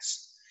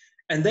bats.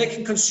 And they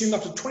can consume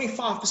up to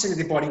 25% of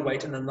their body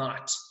weight in a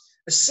night.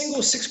 A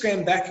single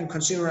 6-gram bat can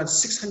consume around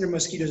 600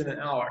 mosquitoes in an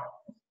hour.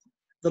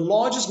 The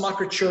largest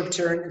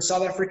Microchiropteran in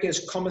South Africa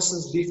is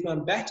Commerson's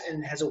leaf-mown bat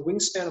and has a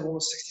wingspan of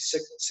almost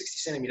 60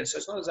 centimeters. So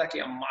it's not exactly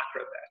a micro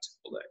bat,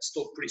 although it's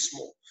still pretty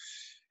small.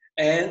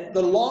 And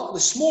the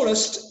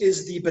smallest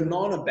is the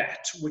banana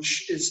bat,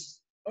 which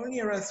is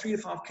only around 3 to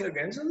 5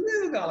 kilograms, a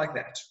little guy like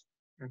that.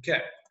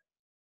 Okay.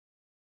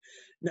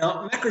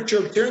 Now,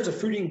 Macrochiropterans are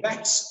fruit-eating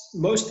bats.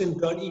 Most of them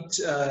don't use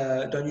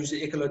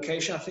the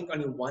echolocation. I think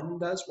only one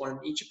does, one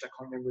in Egypt. I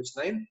can't remember its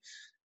name.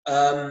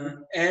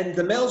 And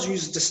the males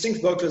use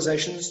distinct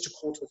vocalizations to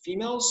call to the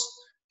females.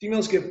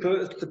 Females give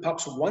birth to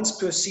pups once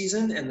per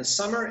season in the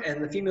summer,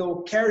 and the female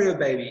will carry her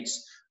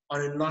babies on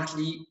her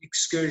nightly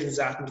excursions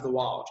out into the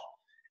wild.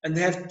 And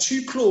they have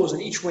 2 claws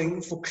on each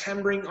wing for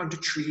clambering onto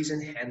trees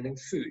and handling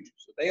food.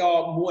 So they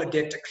are more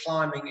adept at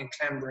climbing and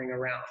clambering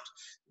around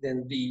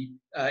than the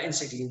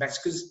insect-eating bats,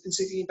 because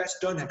insect-eating bats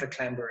don't have to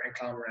clamber and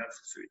climb around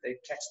for food. They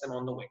catch them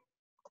on the wing.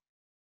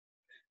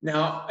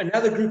 Now,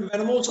 another group of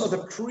animals are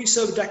the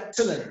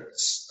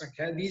perissodactylans.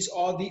 Okay, these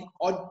are the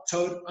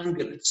odd-toed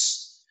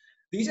ungulates.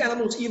 These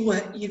animals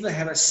either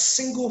have a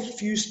single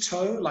fused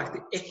toe, like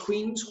the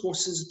equines,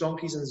 horses,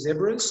 donkeys, and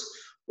zebras,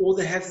 or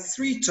they have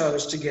 3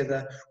 toes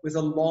together with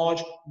a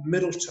large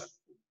middle toe.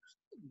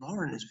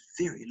 Lauren is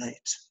very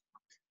late.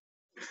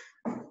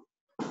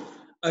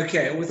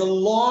 Okay, with a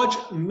large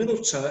middle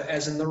toe,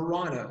 as in the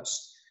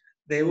rhinos.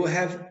 They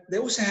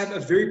also have a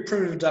very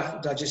primitive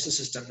digestive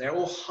system. They're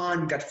all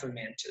hindgut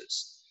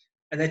fermenters,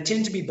 and they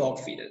tend to be bulk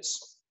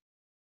feeders.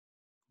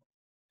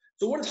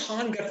 So what is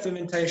hindgut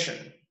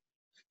fermentation?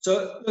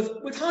 So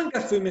with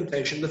hindgut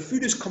fermentation, the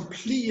food is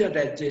completely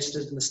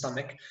digested in the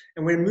stomach,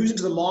 and when it moves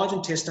into the large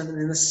intestine and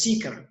then the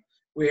cecum,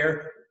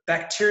 where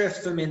bacteria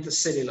ferment the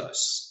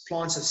cellulose.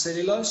 Plants have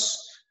cellulose,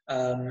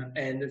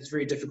 and it's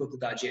very difficult to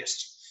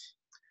digest.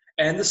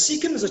 And the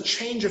cecum is a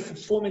changer for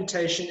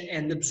fermentation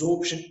and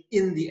absorption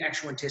in the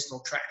actual intestinal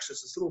tract. So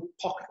it's this little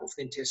pocket of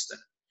the intestine.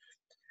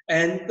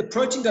 And the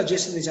protein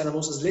digestion in these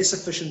animals is less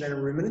efficient than in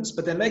ruminants,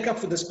 but they make up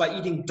for this by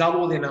eating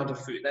double the amount of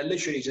food. They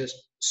literally just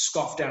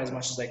scoff down as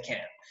much as they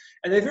can.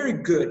 And they're very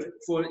good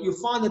for, you'll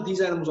find that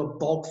these animals are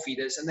bulk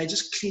feeders, and they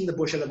just clean the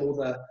bush out of all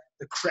the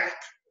crap,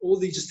 all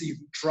the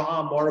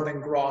dry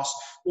moribund grass,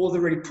 all the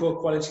really poor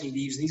quality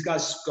leaves. And these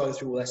guys just go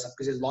through all that stuff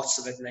because there's lots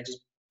of it, and they just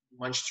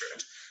munch through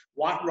it.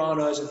 White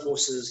rhinos and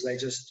horses, they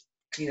just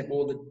clean up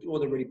all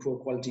the really poor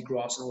quality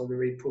grass and all the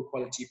really poor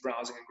quality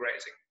browsing and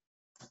grazing.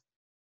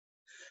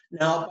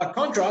 Now, by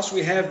contrast,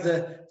 we have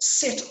the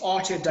set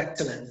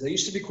artiodactylans. They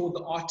used to be called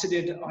the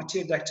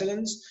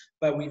artiodactylans,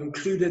 but we've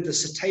included the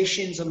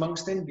cetaceans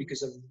amongst them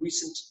because of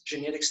recent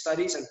genetic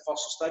studies and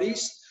fossil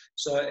studies.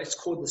 So it's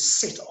called the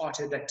set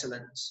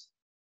artiodactylans.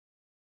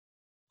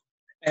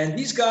 And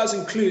these guys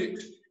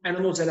include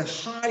animals that have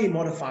highly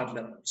modified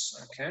limbs,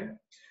 okay?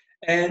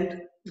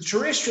 And the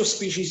terrestrial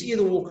species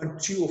either walk on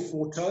 2 or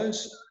 4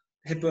 toes,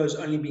 hippos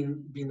only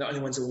being the only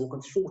ones that walk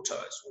on 4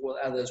 toes, while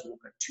others walk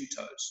on 2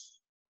 toes.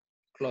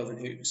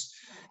 Cloven hooves.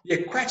 The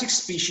aquatic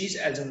species,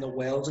 as in the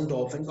whales and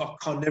dolphins, are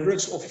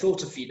carnivorous or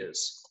filter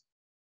feeders.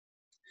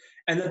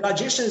 And the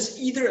digestion is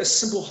either a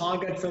simple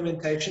high-grade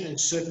fermentation in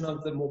certain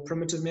of the more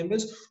primitive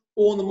members,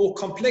 or in the more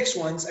complex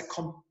ones, a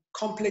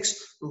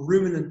complex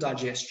ruminant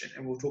digestion.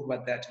 And we'll talk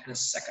about that in a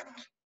second.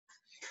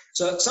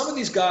 So some of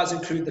these guys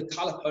include the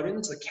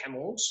tylopodons, the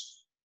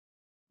camels.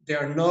 There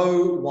are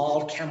no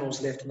wild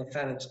camels left on the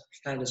planet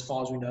as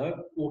far as we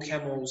know. All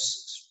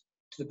camels,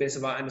 to the best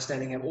of our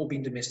understanding, have all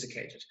been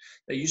domesticated.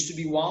 They used to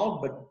be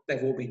wild, but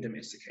they've all been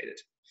domesticated.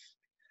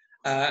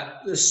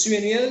 The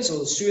suinias or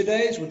the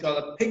suidaes, which are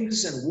the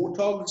pigs and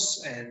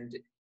warthogs and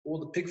all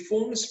the pig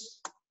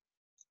forms.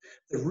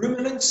 The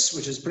ruminants,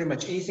 which is pretty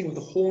much anything with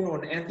a horn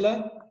or an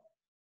antler.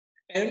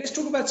 And let's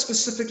talk about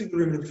specifically the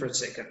ruminant for a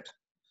second.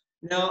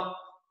 Now,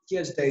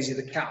 here's Daisy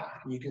the cow,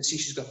 and you can see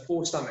she's got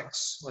 4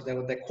 stomachs, what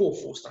they call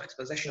 4 stomachs,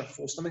 but it's actually not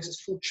 4 stomachs,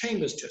 it's 4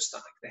 chambers to a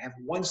stomach. They have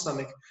 1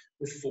 stomach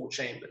with 4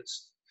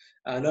 chambers.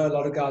 I know a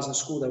lot of guys in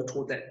school, they were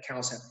taught that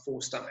cows have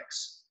 4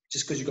 stomachs.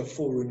 Just because you've got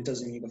 4 rooms, it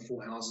doesn't mean you've got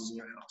 4 houses in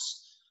your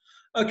house.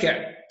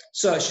 Okay,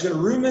 so she's got a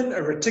rumen,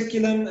 a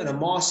reticulum, and a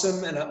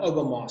marsum, and an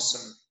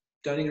obomarsum.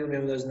 Don't need to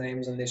remember those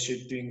names unless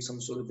you're doing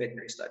some sort of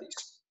veterinary studies.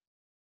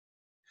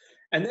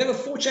 And they have a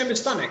 4-chambered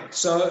stomach.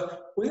 So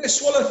when they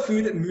swallow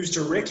food, it moves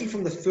directly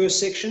from the first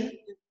section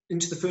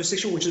into the first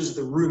section, which is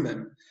the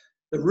rumen.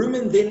 The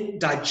rumen then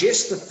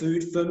digests the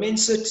food,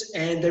 ferments it,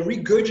 and they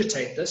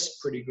regurgitate this,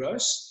 pretty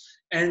gross.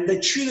 And they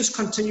chew this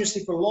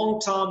continuously for a long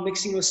time,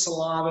 mixing with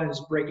saliva, and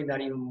it's breaking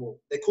down even more.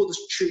 They call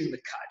this chewing the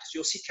cud. So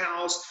you'll see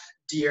cows,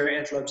 deer,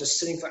 antelope just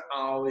sitting for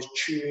hours,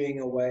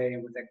 chewing away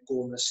with that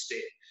gormless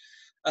stare.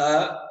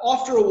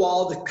 After a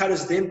while, the cud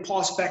is then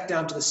passed back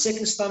down to the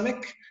second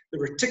stomach, the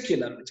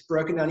reticulum. It's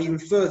broken down even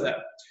further.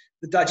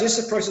 The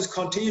digestive process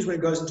continues when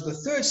it goes into the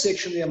third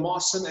section, the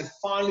amassum, and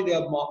finally the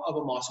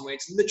obomarsum, where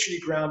it's literally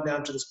ground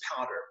down to this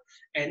powder.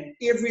 And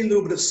every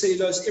little bit of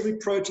cellulose, every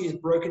protein is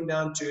broken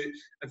down to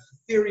a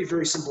very,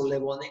 very simple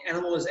level, and the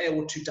animal is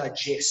able to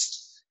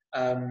digest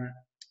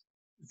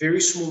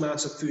very small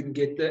amounts of food and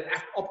get the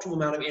optimal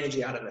amount of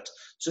energy out of it.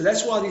 So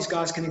that's why these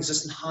guys can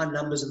exist in high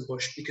numbers in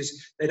bush, because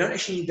they don't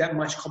actually need that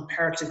much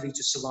comparatively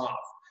to survive.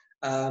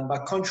 By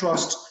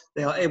contrast,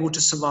 they are able to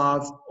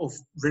survive off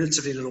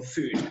relatively little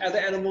food. Other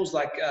animals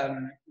like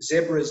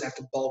zebras have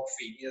to bulk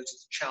feed,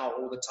 just chow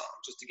all the time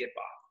just to get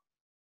by.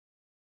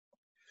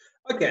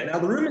 Okay, now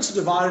the ruminants are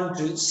divided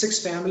into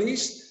 6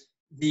 families.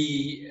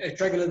 The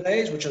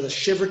Atragulidaes, which are the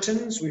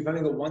chevrottins. We've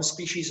only got 1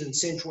 species in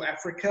Central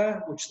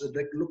Africa, which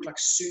they look like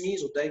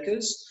sunnis or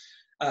dakas.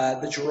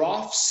 The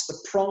giraffes, the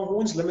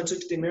pronghorns,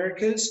 limited to the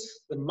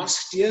Americas. The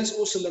musk deers,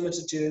 also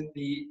limited to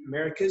the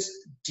Americas.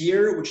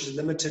 Deer, which is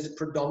limited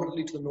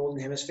predominantly to the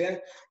Northern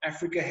Hemisphere.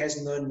 Africa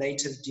has no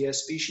native deer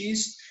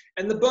species.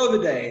 And the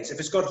bovidaes, if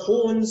it's got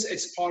horns,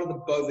 it's part of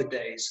the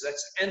bovidaes. So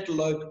that's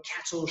antelope,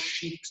 cattle,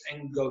 sheep,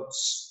 and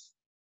goats.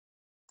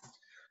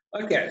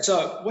 Okay,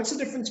 so what's the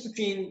difference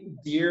between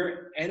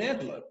deer and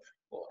antelope?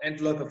 Well,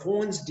 antelope have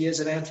horns, deers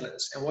have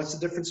antlers. And what's the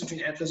difference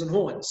between antlers and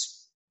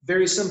horns?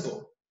 Very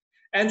simple.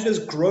 Antlers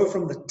grow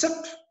from the tip.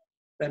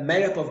 They're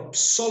made up of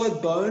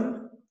solid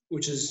bone,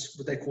 which is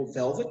what they call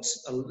velvet,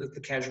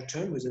 the casual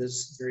term, because it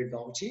is very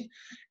velvety.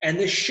 And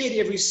they shed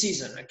every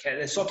season. Okay,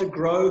 they start to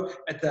grow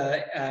at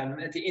the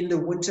end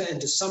of winter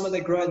into summer.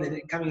 They grow, and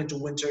then coming into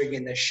winter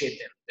again, they shed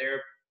them.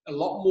 They're a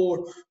lot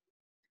more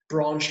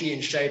branchy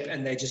in shape,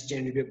 and they just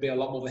generally be a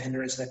lot more of a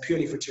hindrance. They're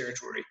purely for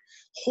territory.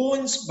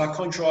 Horns, by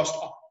contrast,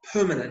 are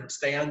permanent.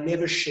 They are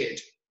never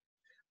shed.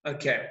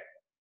 Okay.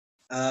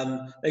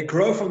 They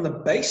grow from the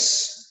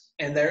base,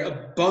 and they're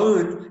a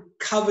bone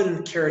covered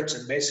in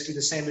keratin, basically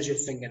the same as your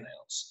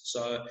fingernails.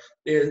 So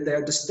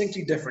they're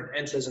distinctly different,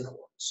 antlers and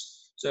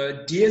horns.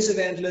 So deers have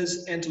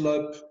antlers,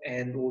 antelope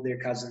and all their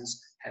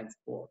cousins have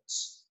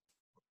horns.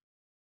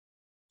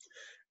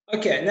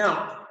 Okay,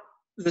 now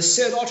the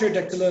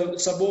Ceratodactyla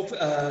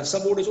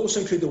suborders also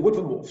include the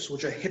whippomorphs,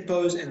 which are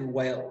hippos and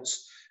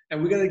whales.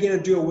 And we're going to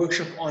again do a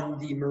workshop on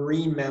the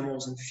marine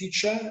mammals in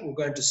future. We'll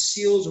go into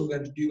seals, we're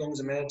going to dugongs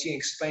and manatee, and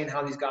explain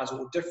how these guys are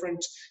all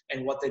different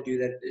and what they do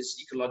that is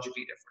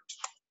ecologically different.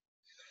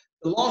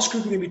 The last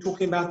group we're going to be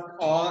talking about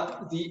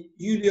are the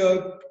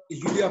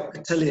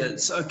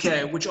Uliopatilias,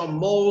 okay, which are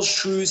moles,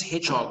 shrews,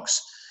 hedgehogs.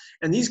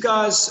 And these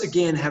guys,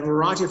 again, have a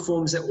variety of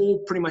forms. They're all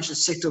pretty much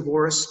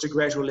insectivorous to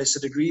greater or lesser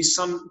degrees.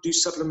 Some do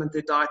supplement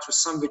their diets with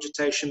some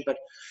vegetation, but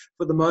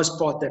for the most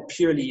part, they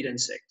purely eat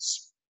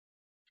insects.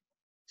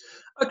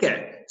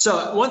 Okay,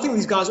 so one thing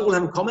these guys all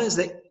have in common is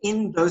they're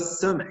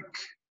endothermic.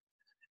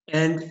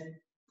 And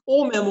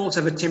all mammals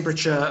have a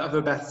temperature of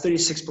about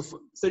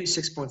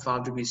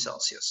 36.5 degrees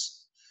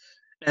Celsius.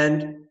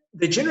 And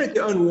they generate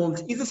their own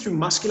warmth either through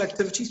muscular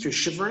activity, through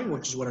shivering,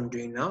 which is what I'm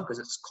doing now because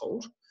it's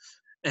cold,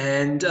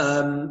 and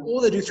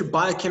or they do through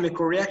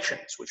biochemical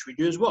reactions, which we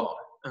do as well.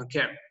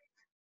 Okay.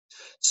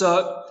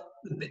 So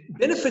the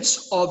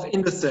benefits of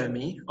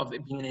endothermy, of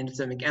it being an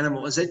endothermic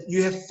animal, is that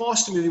you have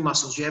faster moving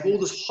muscles. You have all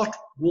this hot,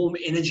 warm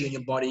energy in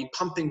your body,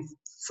 pumping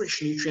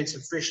fresh nutrients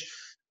and fresh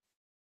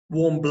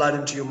warm blood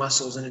into your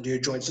muscles and into your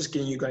joints, just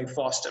getting you going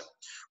faster.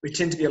 We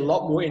tend to be a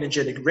lot more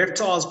energetic.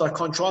 Reptiles, by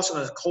contrast,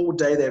 on a cold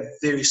day, they're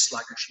very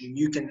sluggish. I mean,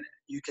 you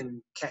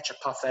can catch a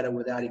puff adder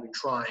without even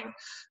trying,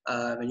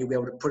 and you'll be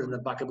able to put it in a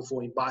bucket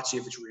before it bites you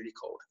if it's really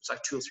cold. It's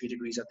like 2 or 3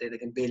 degrees up there. They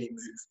can barely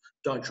move.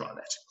 Don't try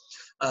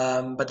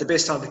that. But the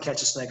best time to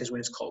catch a snake is when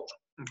it's cold.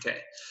 Okay.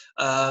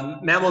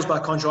 Mammals, by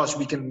contrast,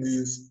 we can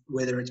move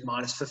whether it's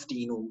minus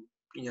 15 or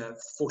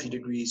 40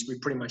 degrees. We're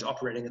pretty much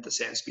operating at the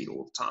same speed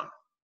all the time.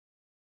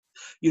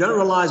 You don't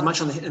rely as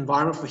much on the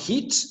environment for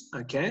heat,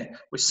 okay?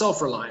 We're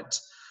self-reliant.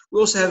 We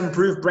also have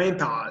improved brain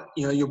power.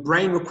 Your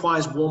brain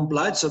requires warm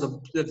blood, so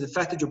the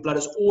fact that your blood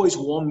is always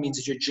warm means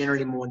that you're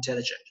generally more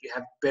intelligent. You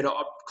have better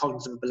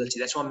cognitive ability.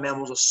 That's why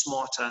mammals are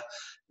smarter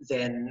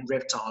than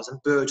reptiles,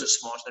 and birds are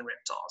smarter than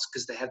reptiles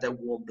because they have that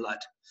warm blood.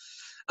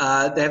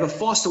 They have a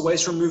faster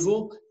waste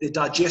removal. Their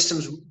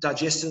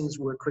digestions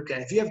work quicker.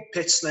 And if you have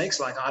pet snakes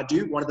like I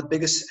do, one of the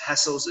biggest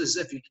hassles is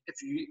if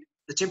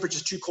the temperature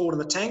is too cold in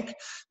the tank,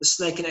 the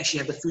snake can actually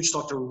have the food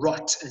start to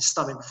rot in its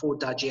stomach before it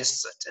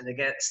digests it. And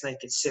again, the snake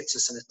gets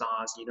sepsis and it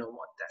dies, and you don't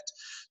want that.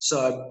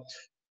 So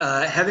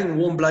having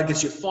warm blood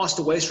gives you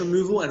faster waste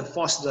removal and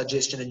faster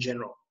digestion in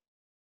general.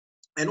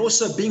 And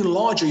also being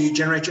larger, you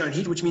generate your own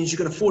heat, which means you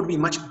can afford to be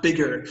much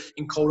bigger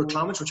in colder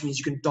climates, which means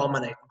you can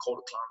dominate in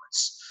colder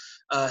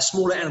climates.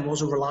 Smaller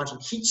animals are reliant on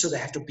heat, so they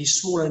have to be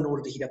smaller in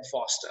order to heat up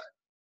faster.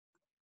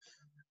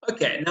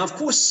 Okay, now of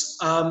course,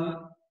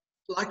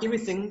 like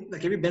everything,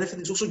 like every benefit,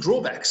 there's also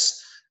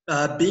drawbacks.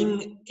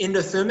 Being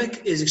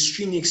endothermic is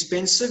extremely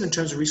expensive in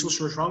terms of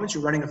resource requirements.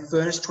 You're running a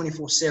furnace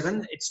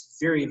 24/7. It's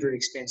very, very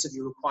expensive.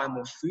 You require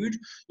more food.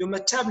 Your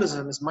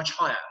metabolism is much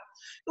higher.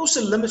 It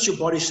also limits your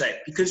body shape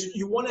because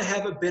you want to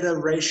have a better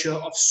ratio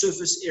of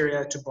surface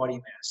area to body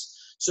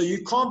mass. So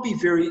you can't be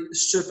very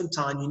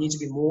serpentine. You need to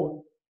be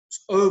more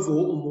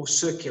oval or more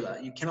circular.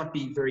 You cannot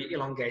be very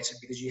elongated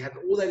because you have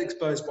all that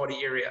exposed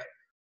body area.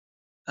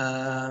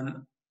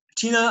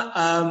 Tina,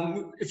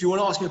 if you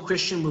want to ask me a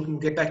question, we can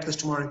get back to this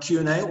tomorrow in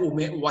Q&A or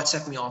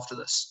WhatsApp me after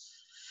this.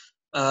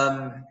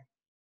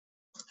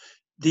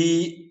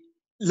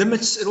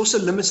 It also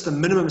limits the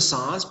minimum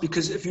size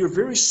because if you're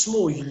very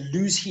small, you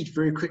lose heat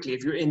very quickly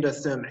if you're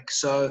endothermic.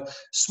 So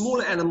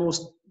smaller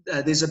animals,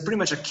 there's pretty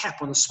much a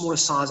cap on the smaller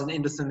size an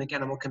endothermic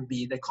animal can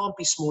be. They can't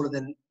be smaller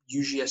than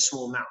usually a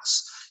small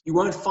mouse. You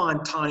won't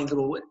find tiny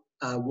little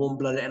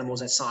warm-blooded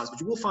animals that size,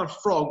 but you will find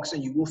frogs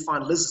and you will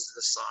find lizards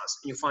this size,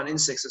 and you'll find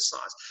insects this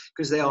size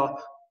because they are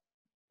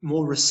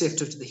more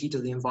receptive to the heat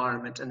of the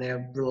environment and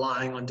they're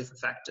relying on different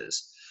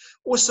factors.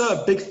 Also,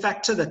 a big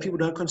factor that people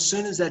don't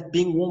concern is that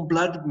being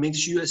warm-blooded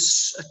makes you a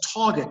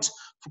target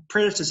for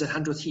predators that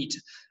hunt with heat.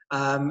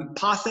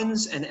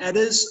 Pythons and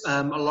adders,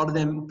 a lot of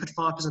them, pit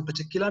vipers in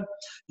particular,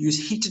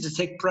 use heat to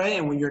detect prey,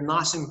 and when you're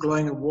nice and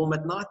glowing and warm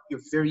at night,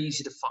 you're very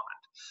easy to find.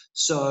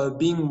 So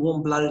being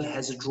warm-blooded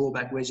has a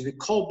drawback, whereas if you're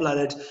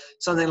cold-blooded,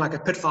 something like a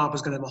pit viper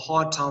is going to have a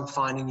hard time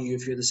finding you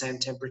if you're the same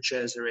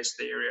temperature as the rest of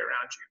the area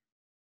around you.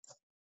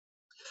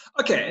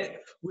 Okay,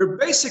 we're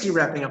basically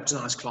wrapping up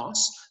tonight's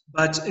class,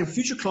 but in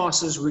future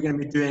classes, we're going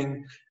to be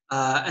doing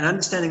an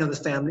understanding of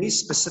the families,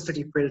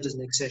 specifically predators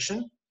next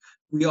session.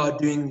 We are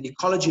doing the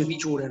ecology of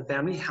each order and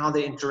family, how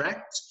they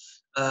interact,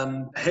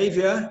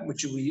 behavior,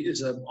 which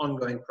is an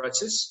ongoing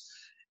process.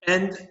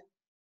 And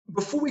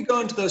before we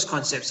go into those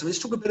concepts, let's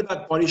talk a bit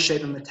about body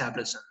shape and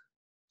metabolism.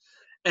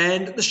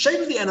 And the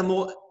shape of the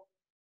animal,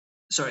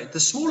 the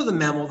smaller the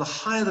mammal, the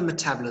higher the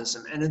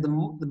metabolism, and the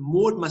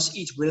more it must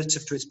eat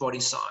relative to its body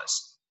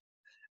size.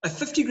 A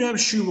 50-gram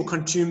shoe will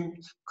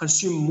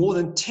consume more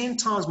than 10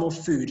 times more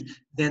food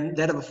than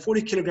that of a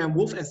 40-kilogram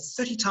wolf and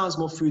 30 times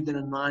more food than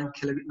a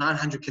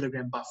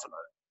 900-kilogram buffalo.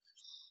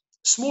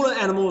 Smaller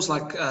animals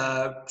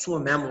smaller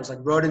mammals like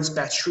rodents,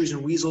 bats, shrews,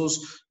 and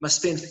weasels must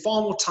spend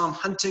far more time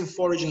hunting,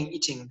 foraging, and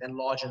eating than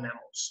larger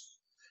mammals.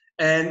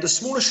 And the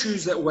smaller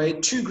shrews that weigh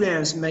 2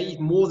 grams may eat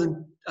more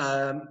than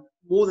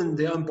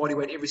their own body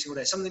weight every single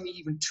day. Some of them eat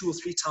even 2 or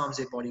 3 times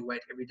their body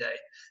weight every day.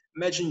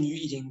 Imagine you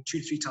eating 2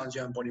 to 3 times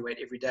your own body weight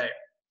every day.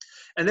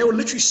 And they will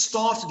literally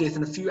starve to death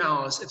in a few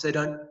hours if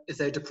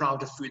they're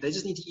deprived of food. They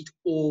just need to eat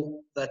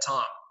all the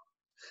time.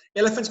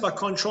 Elephants, by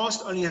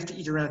contrast, only have to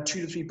eat around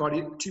 2 to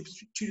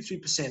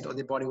 3% of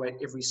their body weight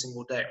every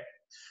single day.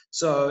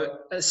 So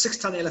a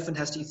 6-ton elephant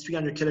has to eat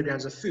 300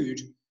 kilograms of food.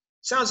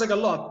 Sounds like a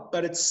lot,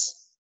 but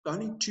it's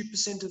only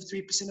 2% of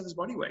 3% of his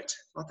body weight.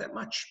 Not that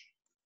much.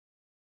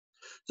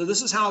 So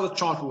this is how the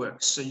chart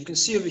works. So you can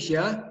see over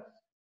here,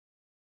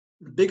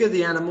 the bigger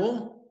the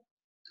animal,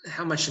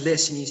 how much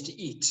less he needs to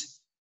eat.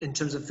 in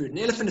terms of food. An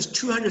elephant is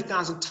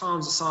 200,000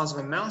 times the size of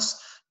a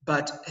mouse,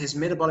 but his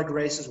metabolic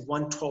rate is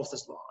 1/12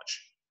 as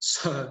large.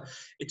 So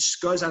it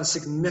just goes down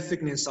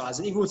significantly in size.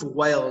 And even with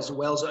whales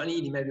are only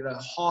eating maybe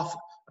about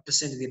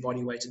 0.5% of their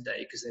body weight a day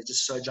because they're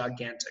just so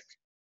gigantic.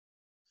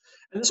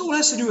 And this all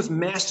has to do with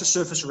mass to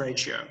surface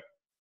ratio.